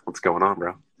 Lewis, what's going on,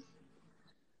 bro?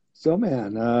 So,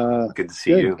 man, good to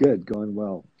see you. Good, going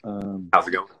well. How's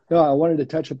it going? No, I wanted to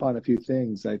touch upon a few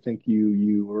things. I think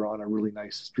you were on a really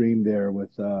nice stream there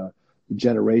with the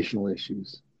generational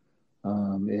issues,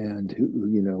 and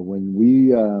when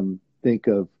we think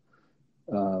of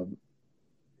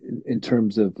in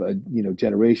terms of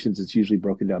generations, it's usually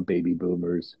broken down: baby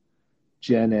boomers,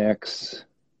 Gen X,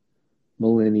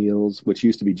 millennials, which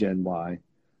used to be Gen Y,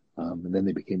 and then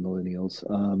they became millennials,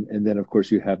 and then of course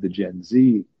you have the Gen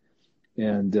Z.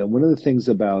 And one of the things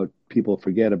about people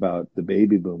forget about the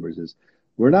baby boomers is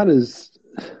we're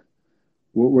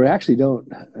actually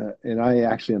don't, and I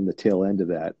actually am the tail end of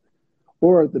that,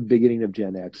 or at the beginning of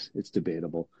Gen X. It's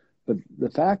debatable, but the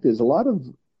fact is a lot of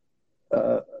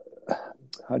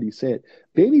how do you say it?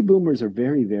 Baby boomers are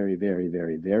very, very, very,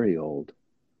 very, very old.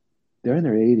 They're in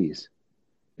their 80s.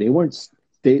 They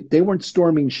weren't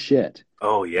storming shit.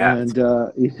 Oh yeah. And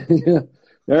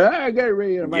I got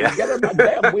ready. I'm Yeah. like, get in my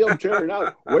damn wheelchair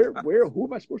now. Who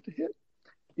am I supposed to hit?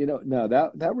 No,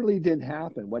 that really didn't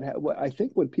happen. What I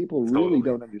think what people really Totally.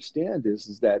 don't understand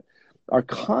is that our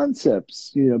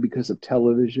concepts, because of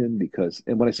television,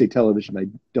 and when I say television, I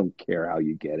don't care how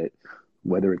you get it,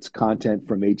 whether it's content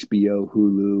from HBO,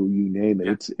 Hulu, you name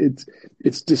it. Yeah.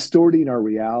 It's distorting our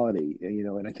reality,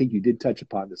 and I think you did touch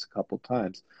upon this a couple of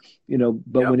times, but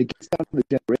Yep. when it gets down to the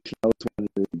generation, I always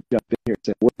wanted to jump in here and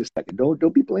say, wait a second,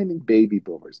 don't be blaming baby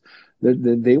boomers.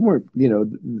 They weren't,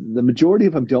 the majority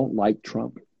of them don't like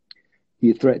Trump.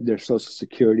 He threatened their social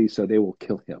security, so they will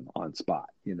kill him on spot.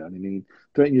 You know what I mean?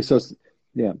 Threaten your social,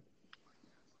 yeah.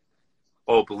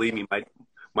 Oh, believe me,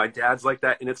 my dad's like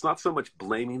that, and it's not so much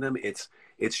blaming them; it's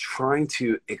trying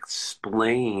to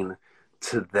explain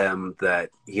to them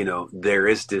that there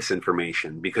is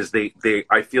disinformation because they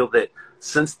I feel that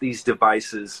since these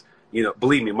devices,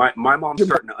 believe me, my mom's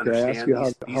starting to Can I ask understand you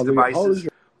these how old is devices,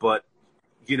 your but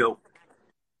you know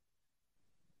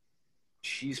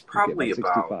she's probably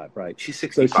about about 65, right? she's So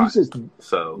 65, she's just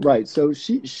so right. So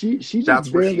she just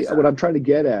that's where barely. she's What at. I'm trying to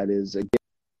get at is again,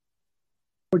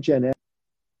 more Gen X.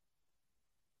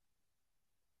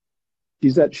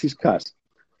 She's cussed,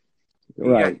 Yeah,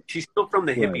 right? she's still from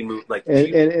the Right. hippie move, like And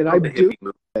she's and, and I from the do. hippie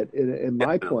move, And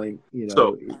my definitely. point,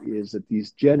 So is that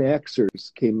these Gen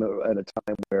Xers came at a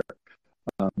time where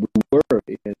we were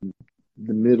in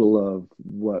the middle of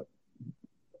what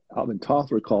Alvin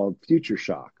Toffler called future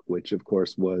shock, which of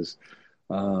course was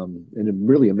a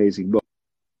really amazing book.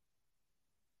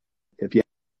 If you,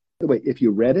 by the way, if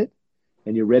you read it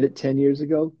and you read it 10 years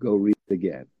ago, go read it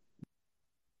again.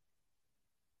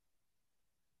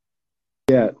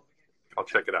 Yeah. I'll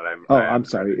check it out. Oh, I I'm haven't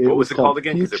read sorry. it. It What was was it called called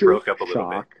again? Because it Future broke up a little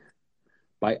bit. Shock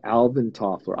by Alvin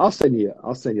Toffler. I'll send you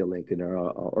a link in there,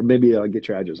 or maybe I'll get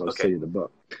your address. I'll Okay, send you the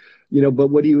book. But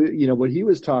what he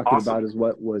was talking about awesome. is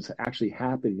what was actually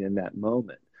happening in that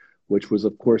moment, which was,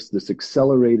 of course, this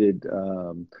accelerated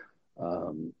um,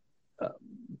 uh,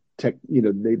 tech.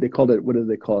 They called it. What do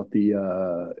they call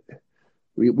it?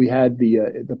 We had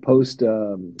the post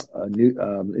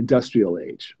new industrial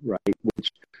age, right? Which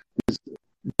is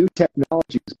new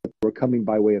technologies that were coming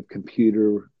by way of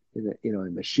computer,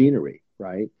 and machinery,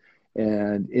 right?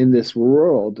 And in this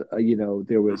world,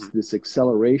 there was Hmm. this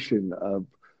acceleration of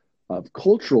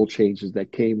cultural changes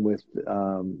that came with,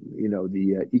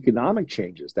 the economic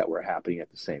changes that were happening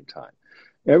at the same time.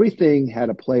 Everything had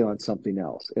to play on something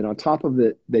else. And on top of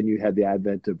it, then you had the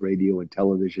advent of radio and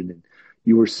television, and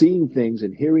you were seeing things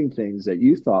and hearing things that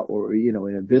you thought were, in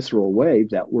a visceral way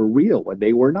that were real when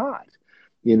they were not.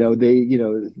 When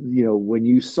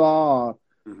you saw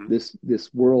Hmm. this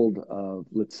world of,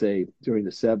 let's say, during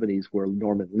the 70s where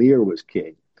Norman Lear was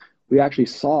king, we actually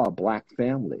saw black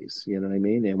families, you know what I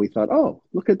mean? And we thought, oh,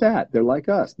 look at that. They're like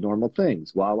us, normal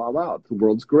things. Wow, wow, wow. The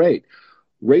world's great.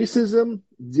 Racism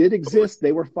did Totally. exist.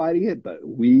 They were fighting it, but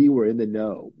we were in the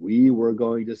know. We were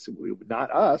going to, not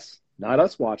us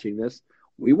watching this.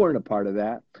 We weren't a part of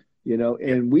that, Yeah.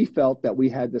 and we felt that we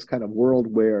had this kind of world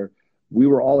where we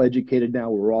were all educated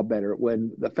now, we were all better.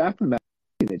 When the fact of the matter,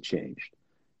 nothing had changed.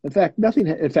 In fact, nothing,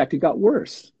 in fact, it got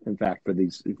worse. In fact, So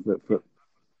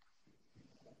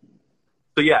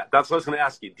yeah, that's what I was going to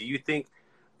ask you. Do you think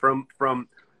from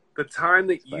the time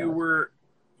that you fast. were,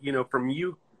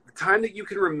 the time that you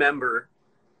can remember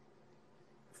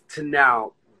to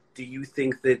now, do you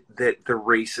think that the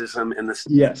racism and the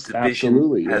Yes, division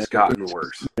absolutely. has gotten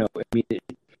worse? I mean,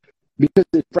 because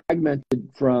it fragmented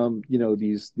from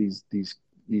these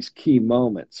key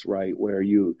moments, right, where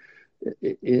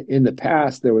in the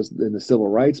past, there was, in the civil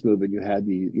rights movement, you had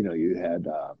you had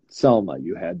Selma,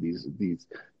 you had you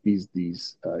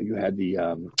had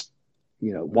the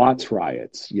Watts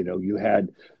riots, you had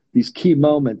these key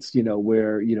moments,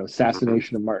 where Hmm.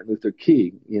 assassination of Martin Luther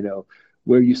King,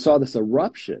 where you saw this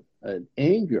eruption and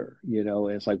anger,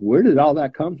 and it's like, where did all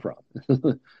that come from?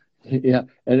 Yeah,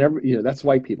 and that's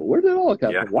white people. Where did it all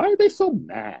come Yeah. from? Why are they so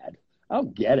mad? I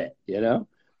don't get it.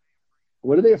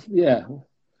 What are they? Yeah,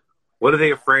 What are they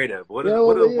afraid of? yeah. What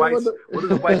Well, are the yeah, whites? What are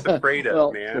the whites afraid of,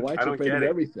 well, the man? I whites are don't afraid get of it.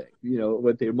 everything.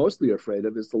 What they're mostly afraid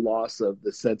of is the loss of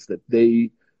the sense that they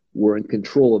were in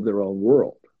control of their own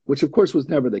world, which of course was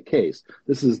never the case.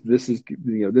 This is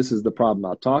the problem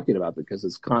I'm talking about, because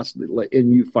it's constantly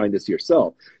and you find this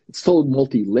yourself. It's so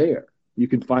multi-layer. You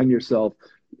can find yourself,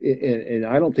 and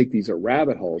I don't think these are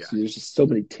rabbit holes. Yeah. There's just so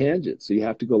many tangents. So you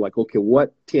have to go like, okay,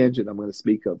 what tangent I'm going to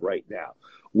speak of right now?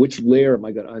 Which layer am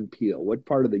I going to unpeel? What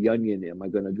part of the onion am I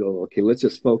going to go, okay, let's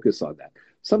just focus on that.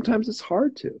 Sometimes it's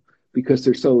hard to, because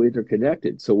they're so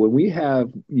interconnected. So when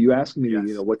you ask me,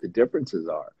 Yes. what the differences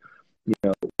are,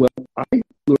 well, I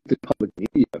looked at public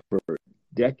media for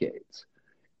decades.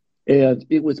 And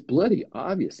it was bloody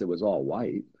obvious it was all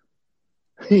white.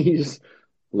 You just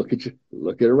look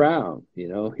it around,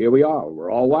 here we are.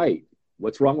 We're all white.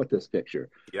 What's wrong with this picture?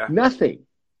 Yeah. Nothing.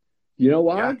 You know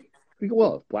why? Yeah. We go,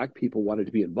 well, if black people wanted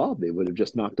to be involved, they would have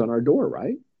just knocked on our door,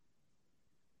 right?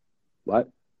 What?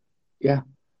 Yeah,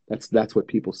 that's what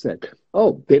people said.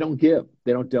 Oh, they don't give,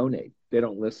 they don't donate, they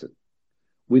don't listen.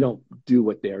 We don't do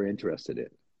what they're interested in.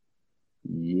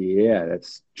 Yeah,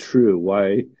 that's true.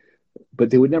 Why? But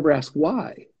they would never ask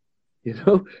why.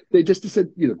 They just said,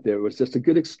 there was just a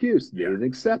good excuse. They didn't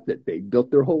accept it. They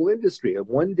built their whole industry. And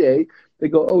one day they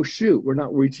go, oh, shoot, we're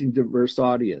not reaching diverse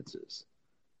audiences.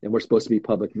 And we're supposed to be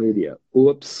public media.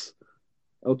 Oops.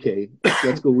 Okay,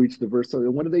 let's go reach diverse.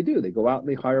 And what do? They go out and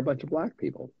they hire a bunch of black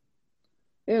people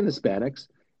and Hispanics.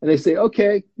 And they say,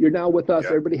 okay, you're now with us.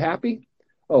 Yeah. Everybody happy?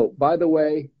 Oh, by the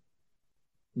way,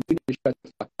 you need to shut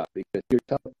the fuck up because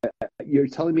you're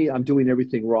telling me I'm doing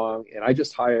everything wrong and I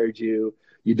just hired you.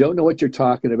 You don't know what you're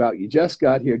talking about. You just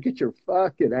got here. Get your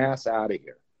fucking ass out of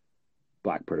here.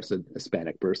 Black person,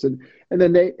 Hispanic person. And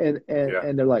then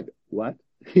they're like, what?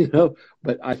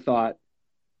 But I thought,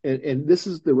 and this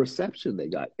is the reception they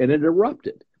got. And it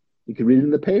erupted. You can read it in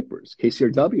the papers.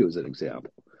 KCRW is an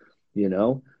example.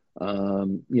 Here's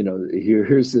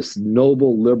this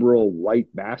noble, liberal,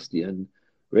 white bastion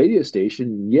radio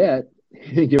station, yet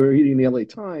you're reading the LA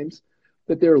Times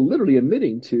that they're literally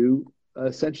admitting to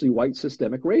essentially white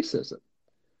systemic racism.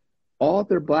 All of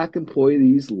their black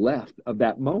employees left of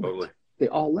that moment. Totally. They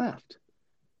all left,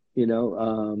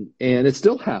 and it's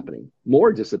still happening.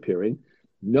 More disappearing,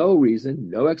 no reason,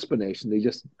 no explanation. They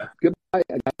just, goodbye,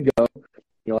 I gotta go.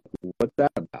 What's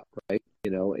that about, right?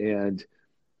 And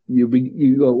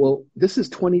you go, well, this is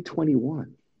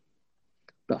 2021.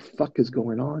 The fuck is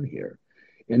going on here?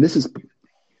 And this is.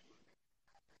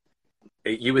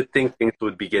 You would think things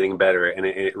would be getting better, and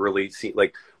it really seemed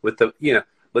like with the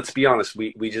let's be honest,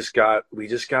 we just got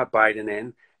Biden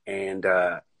in, and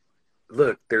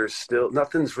look, there's still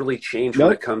nothing's really changed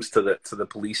when it comes to the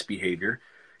police behavior.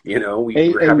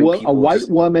 We're having people a white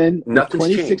woman with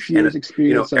 26 changed. years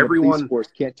experience on the everyone, police force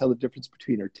can't tell the difference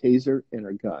between her taser and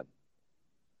her gun.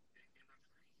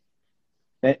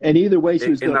 And either way, she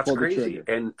was going to pull the trigger.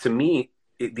 And to me,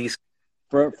 these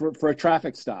for a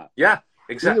traffic stop. Yeah.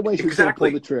 Exactly. Either way, she was going to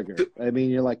pull the trigger. I mean,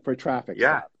 you're like, for a traffic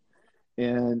stop.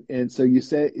 And so you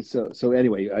say, so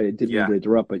anyway, I didn't mean to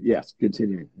interrupt, but yes,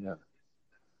 continuing. Yeah.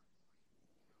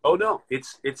 Oh no,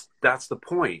 that's the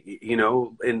point,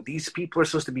 and these people are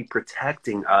supposed to be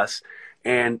protecting us.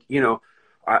 And,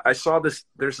 I saw there's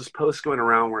this post going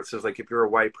around where it says, like, if you're a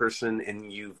white person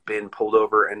and you've been pulled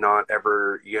over and not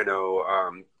ever,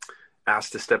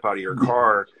 asked to step out of your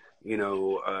car,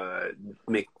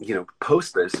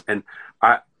 post this. And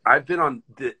I've been on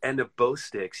the end of both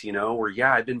sticks, where,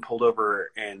 I've been pulled over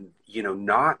and,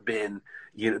 not been,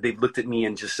 they've looked at me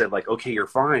and just said, like, okay, you're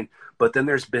fine. But then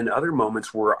there's been other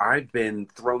moments where I've been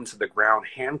thrown to the ground,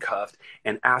 handcuffed,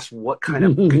 and asked what kind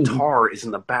of guitar is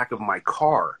in the back of my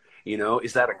car.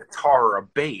 Is that a guitar or a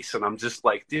bass? And I'm just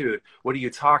like, dude, what are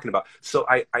you talking about? So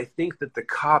I think that the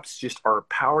cops just are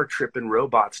power tripping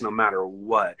robots no matter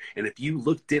what. And if you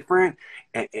look different,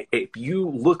 if you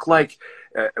look like,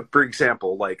 for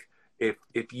example, like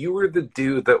if you were the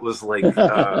dude that was like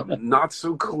not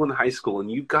so cool in high school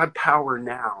and you got power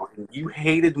now and you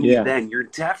hated me then, you're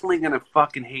definitely going to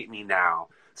fucking hate me now.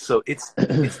 So it's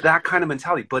that kind of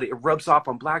mentality, but it rubs off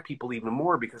on black people even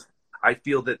more because I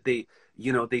feel that they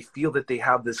feel that they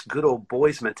have this good old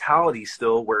boys mentality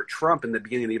still, where Trump in the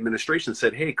beginning of the administration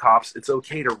said, hey, cops, it's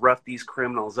okay to rough these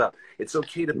criminals up. It's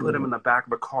okay to put them in the back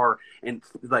of a car and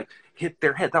like hit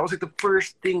their head. That was like the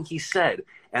first thing he said.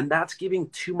 And that's giving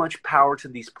too much power to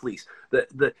these police.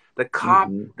 The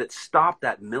cop that stopped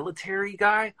that military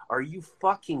guy, are you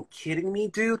fucking kidding me,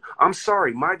 dude? I'm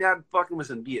sorry. My dad fucking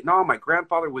was in Vietnam. My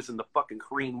grandfather was in the fucking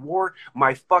Korean War.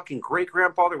 My fucking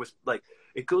great-grandfather was like,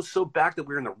 it goes so back that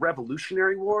we were in the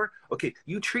Revolutionary War. Okay,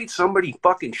 you treat somebody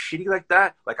fucking shitty like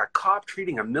that, like a cop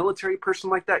treating a military person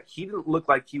like that, he didn't look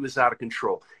like he was out of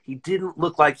control. He didn't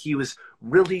look like he was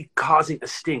really causing a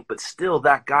stink, but still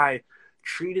that guy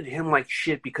treated him like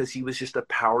shit because he was just a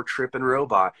power tripping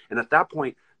robot. And at that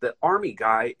point, the army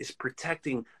guy is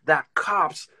protecting that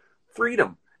cop's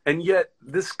freedom. And yet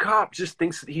this cop just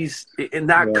thinks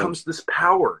that comes this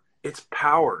power. It's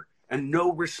power and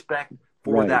no respect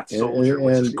for that soldier,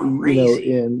 which is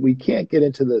crazy. And we can't get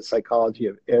into the psychology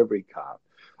of every cop.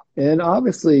 And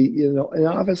obviously,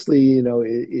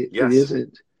 it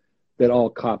isn't that all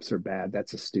cops are bad.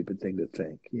 That's a stupid thing to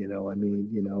think. And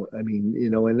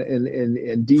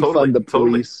defund the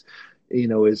police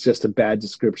is just a bad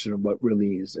description of what really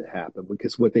needs to happen,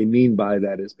 because what they mean by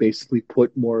that is basically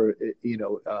put more,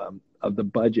 of the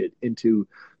budget into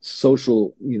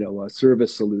social,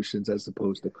 service solutions as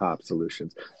opposed to cop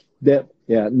solutions. No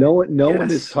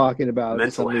one is talking about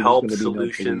mental suddenly health there's going to be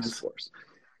no solutions. police force.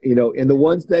 And the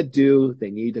ones that do,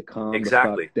 they need to calm the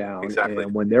fuck down. Exactly.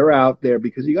 And when they're out there,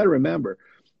 because you got to remember,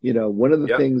 one of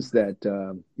the things that,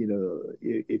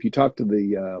 if you talk to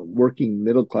the working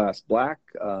middle class black,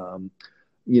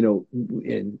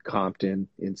 in Compton,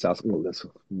 in South, well, that's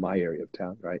my area of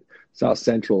town, right? South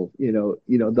Central,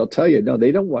 they'll tell you, no,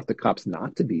 they don't want the cops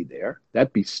not to be there.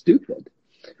 That'd be stupid.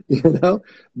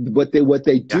 What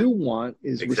they do want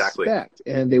is respect,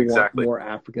 and they want more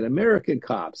African American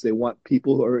cops. They want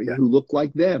people who look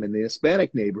like them in the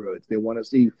Hispanic neighborhoods. They want to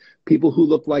see people who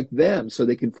look like them, so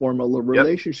they can form a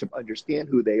relationship, understand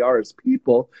who they are as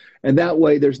people, and that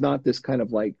way there's not this kind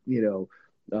of like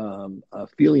a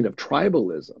feeling of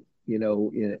tribalism.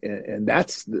 And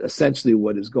that's essentially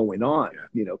what is going on.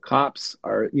 Cops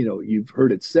are, you've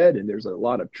heard it said, and there's a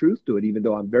lot of truth to it, even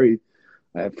though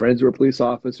I have friends who are police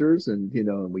officers, and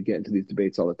and we get into these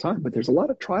debates all the time, but there's a lot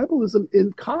of tribalism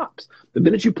in cops. The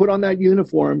minute you put on that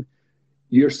uniform,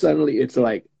 it's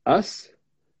like us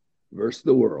versus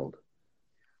the world.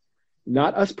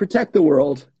 Not us protect the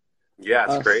world. Yeah,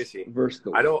 it's crazy. Versus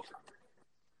the world.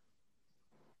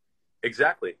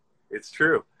 Exactly. It's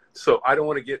true. So I don't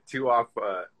want to get too off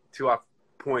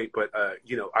point, but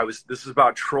this is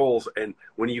about trolls, and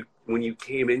when you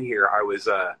came in here, I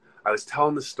was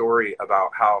telling the story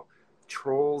about how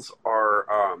trolls are,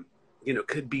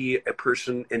 could be a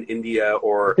person in India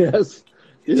or yes,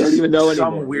 you don't even know anymore.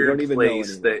 Some weird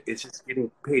place that it's just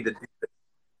getting paid to do it.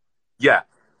 Yeah.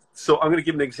 So I'm going to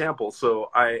give an example.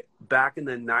 So back in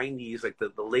the 90s, like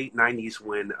the late 90s,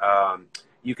 when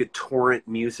you could torrent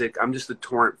music. I'm just a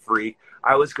torrent freak.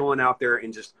 I was going out there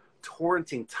and just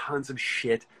torrenting tons of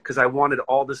shit because I wanted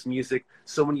all this music.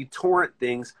 So when you torrent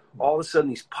things, all of a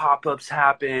sudden these pop-ups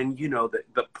happen,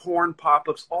 the porn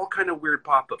pop-ups, all kind of weird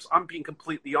pop-ups. I'm being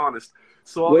completely honest.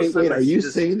 So all of a sudden are you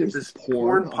saying there's this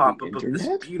porn pop-up of this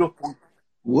beautiful...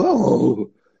 Whoa,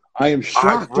 I am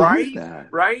shocked to hear that.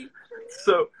 Right?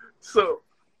 So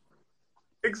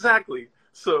exactly.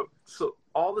 So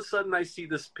all of a sudden I see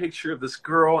this picture of this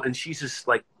girl, and she's just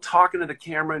like talking to the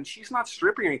camera, and she's not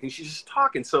stripping or anything. She's just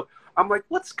talking. So I'm like,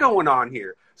 what's going on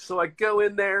here? So I go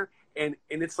in there, and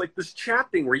it's like this chat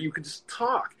thing where you can just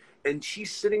talk. And she's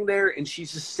sitting there, and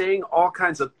she's just saying all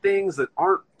kinds of things that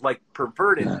aren't like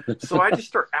perverted. So I just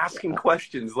start asking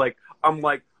questions. Like, I'm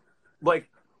like,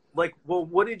 well,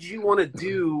 what did you want to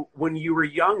do when you were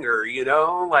younger?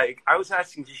 Like I was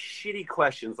asking just shitty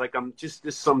questions. Like I'm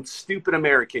just some stupid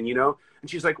American, And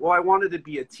she's like, well, I wanted to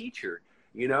be a teacher,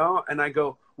 And I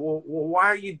go, well, why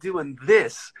are you doing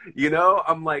this?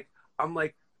 I'm like,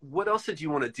 what else did you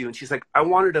want to do? And she's like, I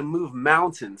wanted to move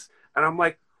mountains. And I'm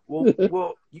like,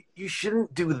 well, you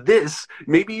shouldn't do this.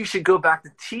 Maybe you should go back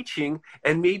to teaching,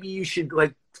 and maybe you should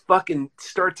like fucking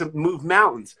start to move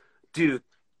mountains, dude.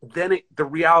 Then the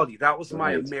reality, that was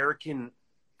my American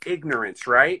ignorance,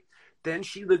 right? Then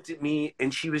she looked at me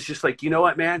and she was just like, you know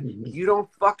what, man, you don't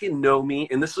fucking know me.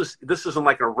 And this isn't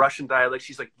like a Russian dialect.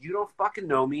 She's like, you don't fucking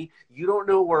know me. You don't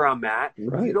know where I'm at.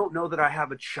 Right. You don't know that I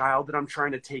have a child that I'm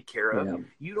trying to take care of. Yeah.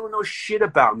 You don't know shit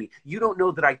about me. You don't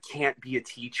know that I can't be a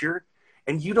teacher.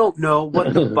 And you don't know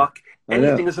what the fuck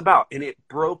anything is about. And it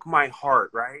broke my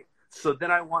heart, right? So then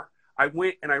I went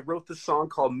and I wrote this song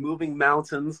called Moving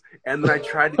Mountains, and then I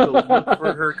tried to go look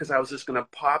for her because I was just going to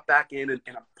pop back in and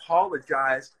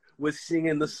apologize with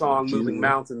singing the song Moving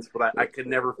Mountains, but I could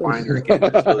never find her again.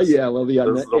 Those, yeah, well, the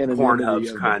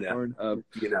Pornhubs kind of.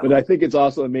 But I think it's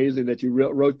also amazing that you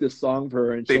wrote this song for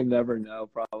her, and she'll never know,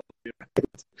 probably.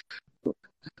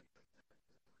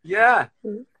 Yeah,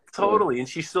 totally. And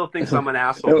she still thinks I'm an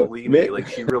asshole, believe me. Like,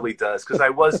 she really does. Because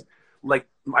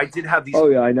I did have these. Oh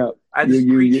yeah, I know. I had this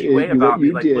preachy way about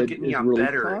me. Like, look at me, I'm really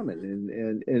better.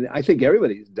 Common. And I think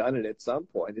everybody's done it at some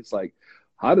point. It's like,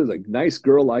 how does a nice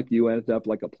girl like you end up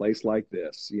like a place like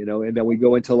this? And then we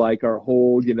go into like our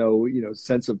whole,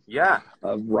 sense of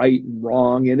right and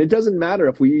wrong. And it doesn't matter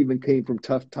if we even came from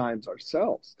tough times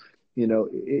ourselves.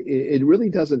 It really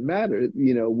doesn't matter.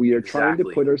 We are trying to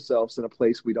put ourselves in a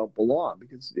place we don't belong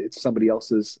because it's somebody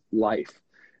else's life.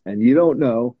 And you don't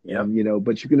know,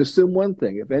 but you can assume one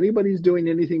thing. If anybody's doing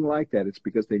anything like that, it's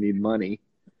because they need money.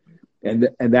 And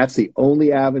that's the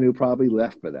only avenue probably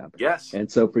left for them. Yes.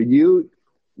 And so for you,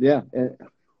 And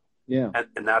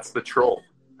that's the troll.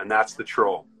 And that's the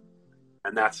troll.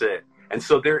 And that's it. And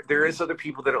so there is other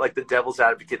people that are like the devil's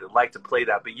advocate that like to play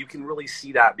that, but you can really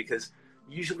see that because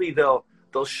usually they'll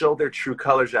they'll show their true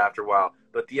colors after a while.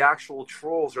 But the actual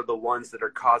trolls are the ones that are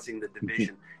causing the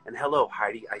division. And hello,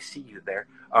 Heidi, I see you there.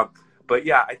 But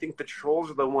yeah, I think the trolls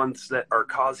are the ones that are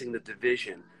causing the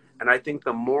division. And I think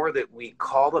the more that we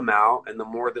call them out and the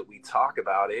more that we talk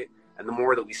about it and the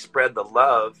more that we spread the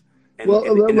love and, Well,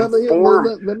 and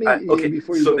let me okay,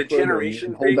 before you so go the further generation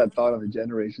and hold thing, that thought on the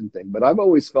generation thing. But I've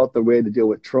always felt the way to deal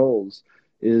with trolls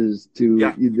is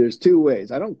to there's two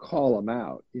ways. I don't call them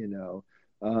out, you know.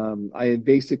 I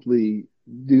basically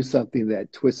do something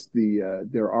that twists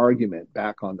their argument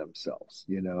back on themselves,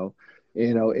 you know.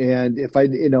 And if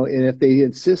and if they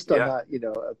insist on not,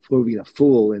 proving a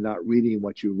fool and not reading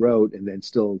what you wrote and then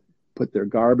still put their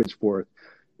garbage forth,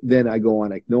 then I go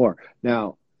on ignore.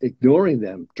 Now, ignoring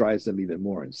them drives them even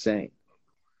more insane,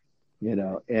 you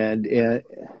know. And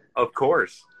of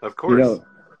course, you know,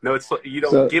 no, it's you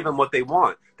don't give them what they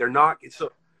want. They're not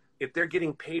so. If they're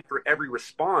getting paid for every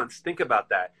response, think about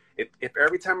that. If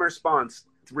every time I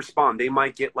respond, they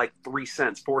might get like 3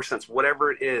 cents, 4 cents,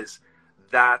 whatever it is.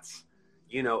 That's,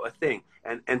 you know, a thing.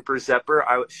 And for Zepper,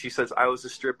 she says, I was a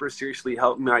stripper. Seriously,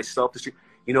 help me myself.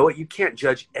 You know what? You can't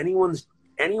judge anyone's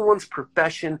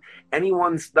profession.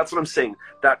 That's what I'm saying.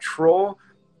 That troll,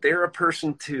 they're a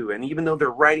person too. And even though they're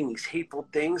writing these hateful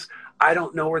things, I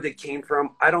don't know where they came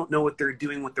from. I don't know what they're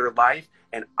doing with their life.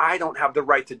 And I don't have the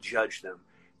right to judge them.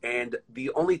 And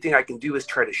the only thing I can do is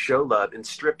try to show love. In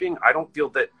stripping, I don't feel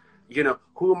that, you know,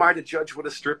 who am I to judge what a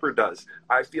stripper does?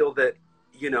 I feel that,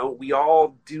 you know, we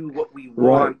all do what we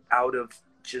want out of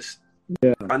just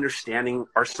understanding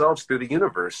ourselves through the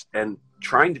universe and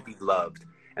trying to be loved.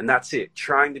 And that's it,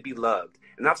 trying to be loved.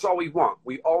 And that's all we want.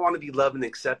 We all want to be loved and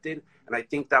accepted. And I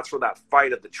think that's where that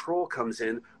fight of the troll comes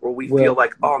in, where we feel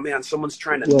like, oh, man, someone's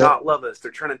trying to not love us. They're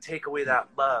trying to take away that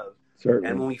love. Certainly.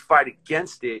 And when we fight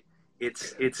against it,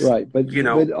 it's right, but you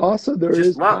know, but also there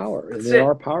is power, and there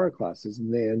are power classes,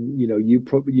 and then you know you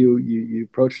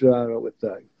approached it on with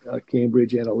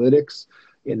Cambridge Analytics,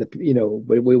 and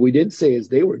but what we didn't say is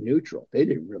they were neutral. They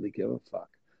didn't really give a fuck.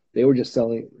 They were just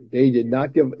selling. They did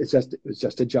not give. It was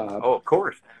just a job. Oh, of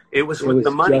course, it was with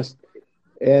the money.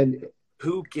 And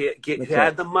who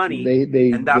had the money?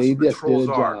 They and that's they what the just trolls did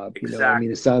a are. job. Exactly. You know, I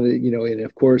mean, it sounded, and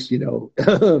of course,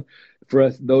 for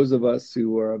us, those of us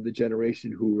who are of the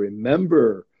generation who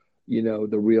remember, the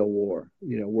real war,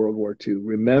 World War II,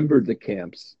 remembered the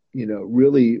camps,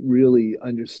 really, really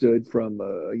understood from,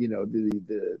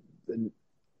 the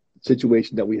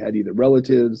situation that we had either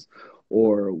relatives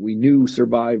or we knew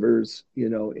survivors,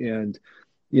 and,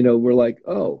 we're like,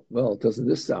 oh, well, doesn't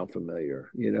this sound familiar?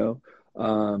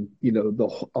 A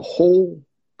whole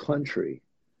country,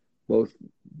 both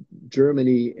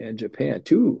Germany and Japan,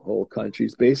 two whole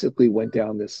countries, basically went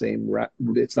down this same,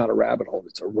 it's not a rabbit hole,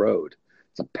 it's a road.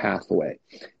 It's a pathway.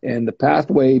 And the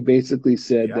pathway basically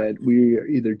said that we are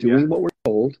either doing what we're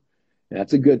told, and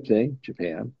that's a good thing,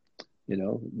 Japan,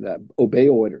 that obey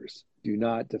orders, do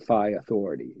not defy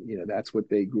authority. That's what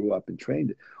they grew up and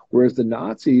trained. Whereas the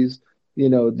Nazis,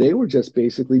 they were just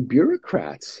basically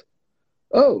bureaucrats.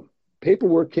 Oh,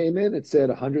 paperwork came in, it said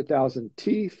 100,000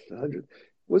 teeth, 100.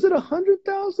 Was it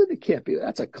 100,000? It can't be.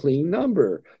 That's a clean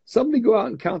number. Somebody go out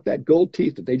and count that gold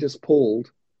teeth that they just pulled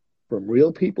from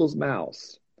real people's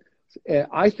mouths. And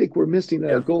I think we're missing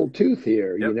a gold tooth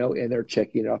here, and they're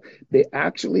checking it off. They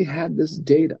actually had this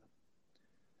data.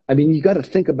 I mean, you got to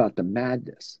think about the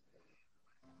madness.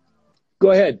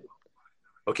 Go ahead.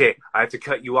 Okay, I have to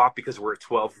cut you off because we're at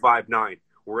 12:59.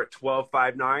 We're at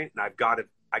 12:59, and I got to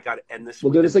end this.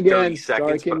 We'll do this again. 30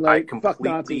 seconds, Sorry, but I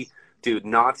completely, dude,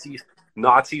 Nazis,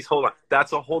 hold on.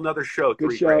 That's a whole nother show.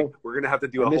 Good show. Right? We're going to have to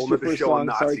do a whole nother show on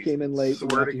Nazis. Sorry, came in late.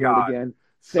 Swear to God. Again.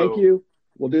 Thank you.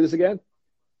 We'll do this again.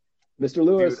 Mr.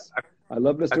 Lewis. Dude, I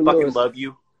love Mr. Lewis. I fucking love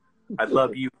you. I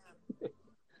love you.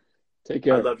 Take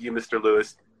care. I love you, Mr.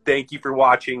 Lewis. Thank you for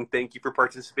watching. Thank you for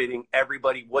participating.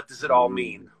 Everybody, what does it all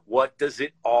mean? What does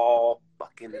it all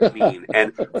fucking mean?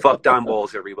 And fuck Don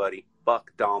Bowles, everybody.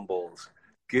 Fuck Don Bowles.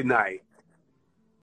 Good night.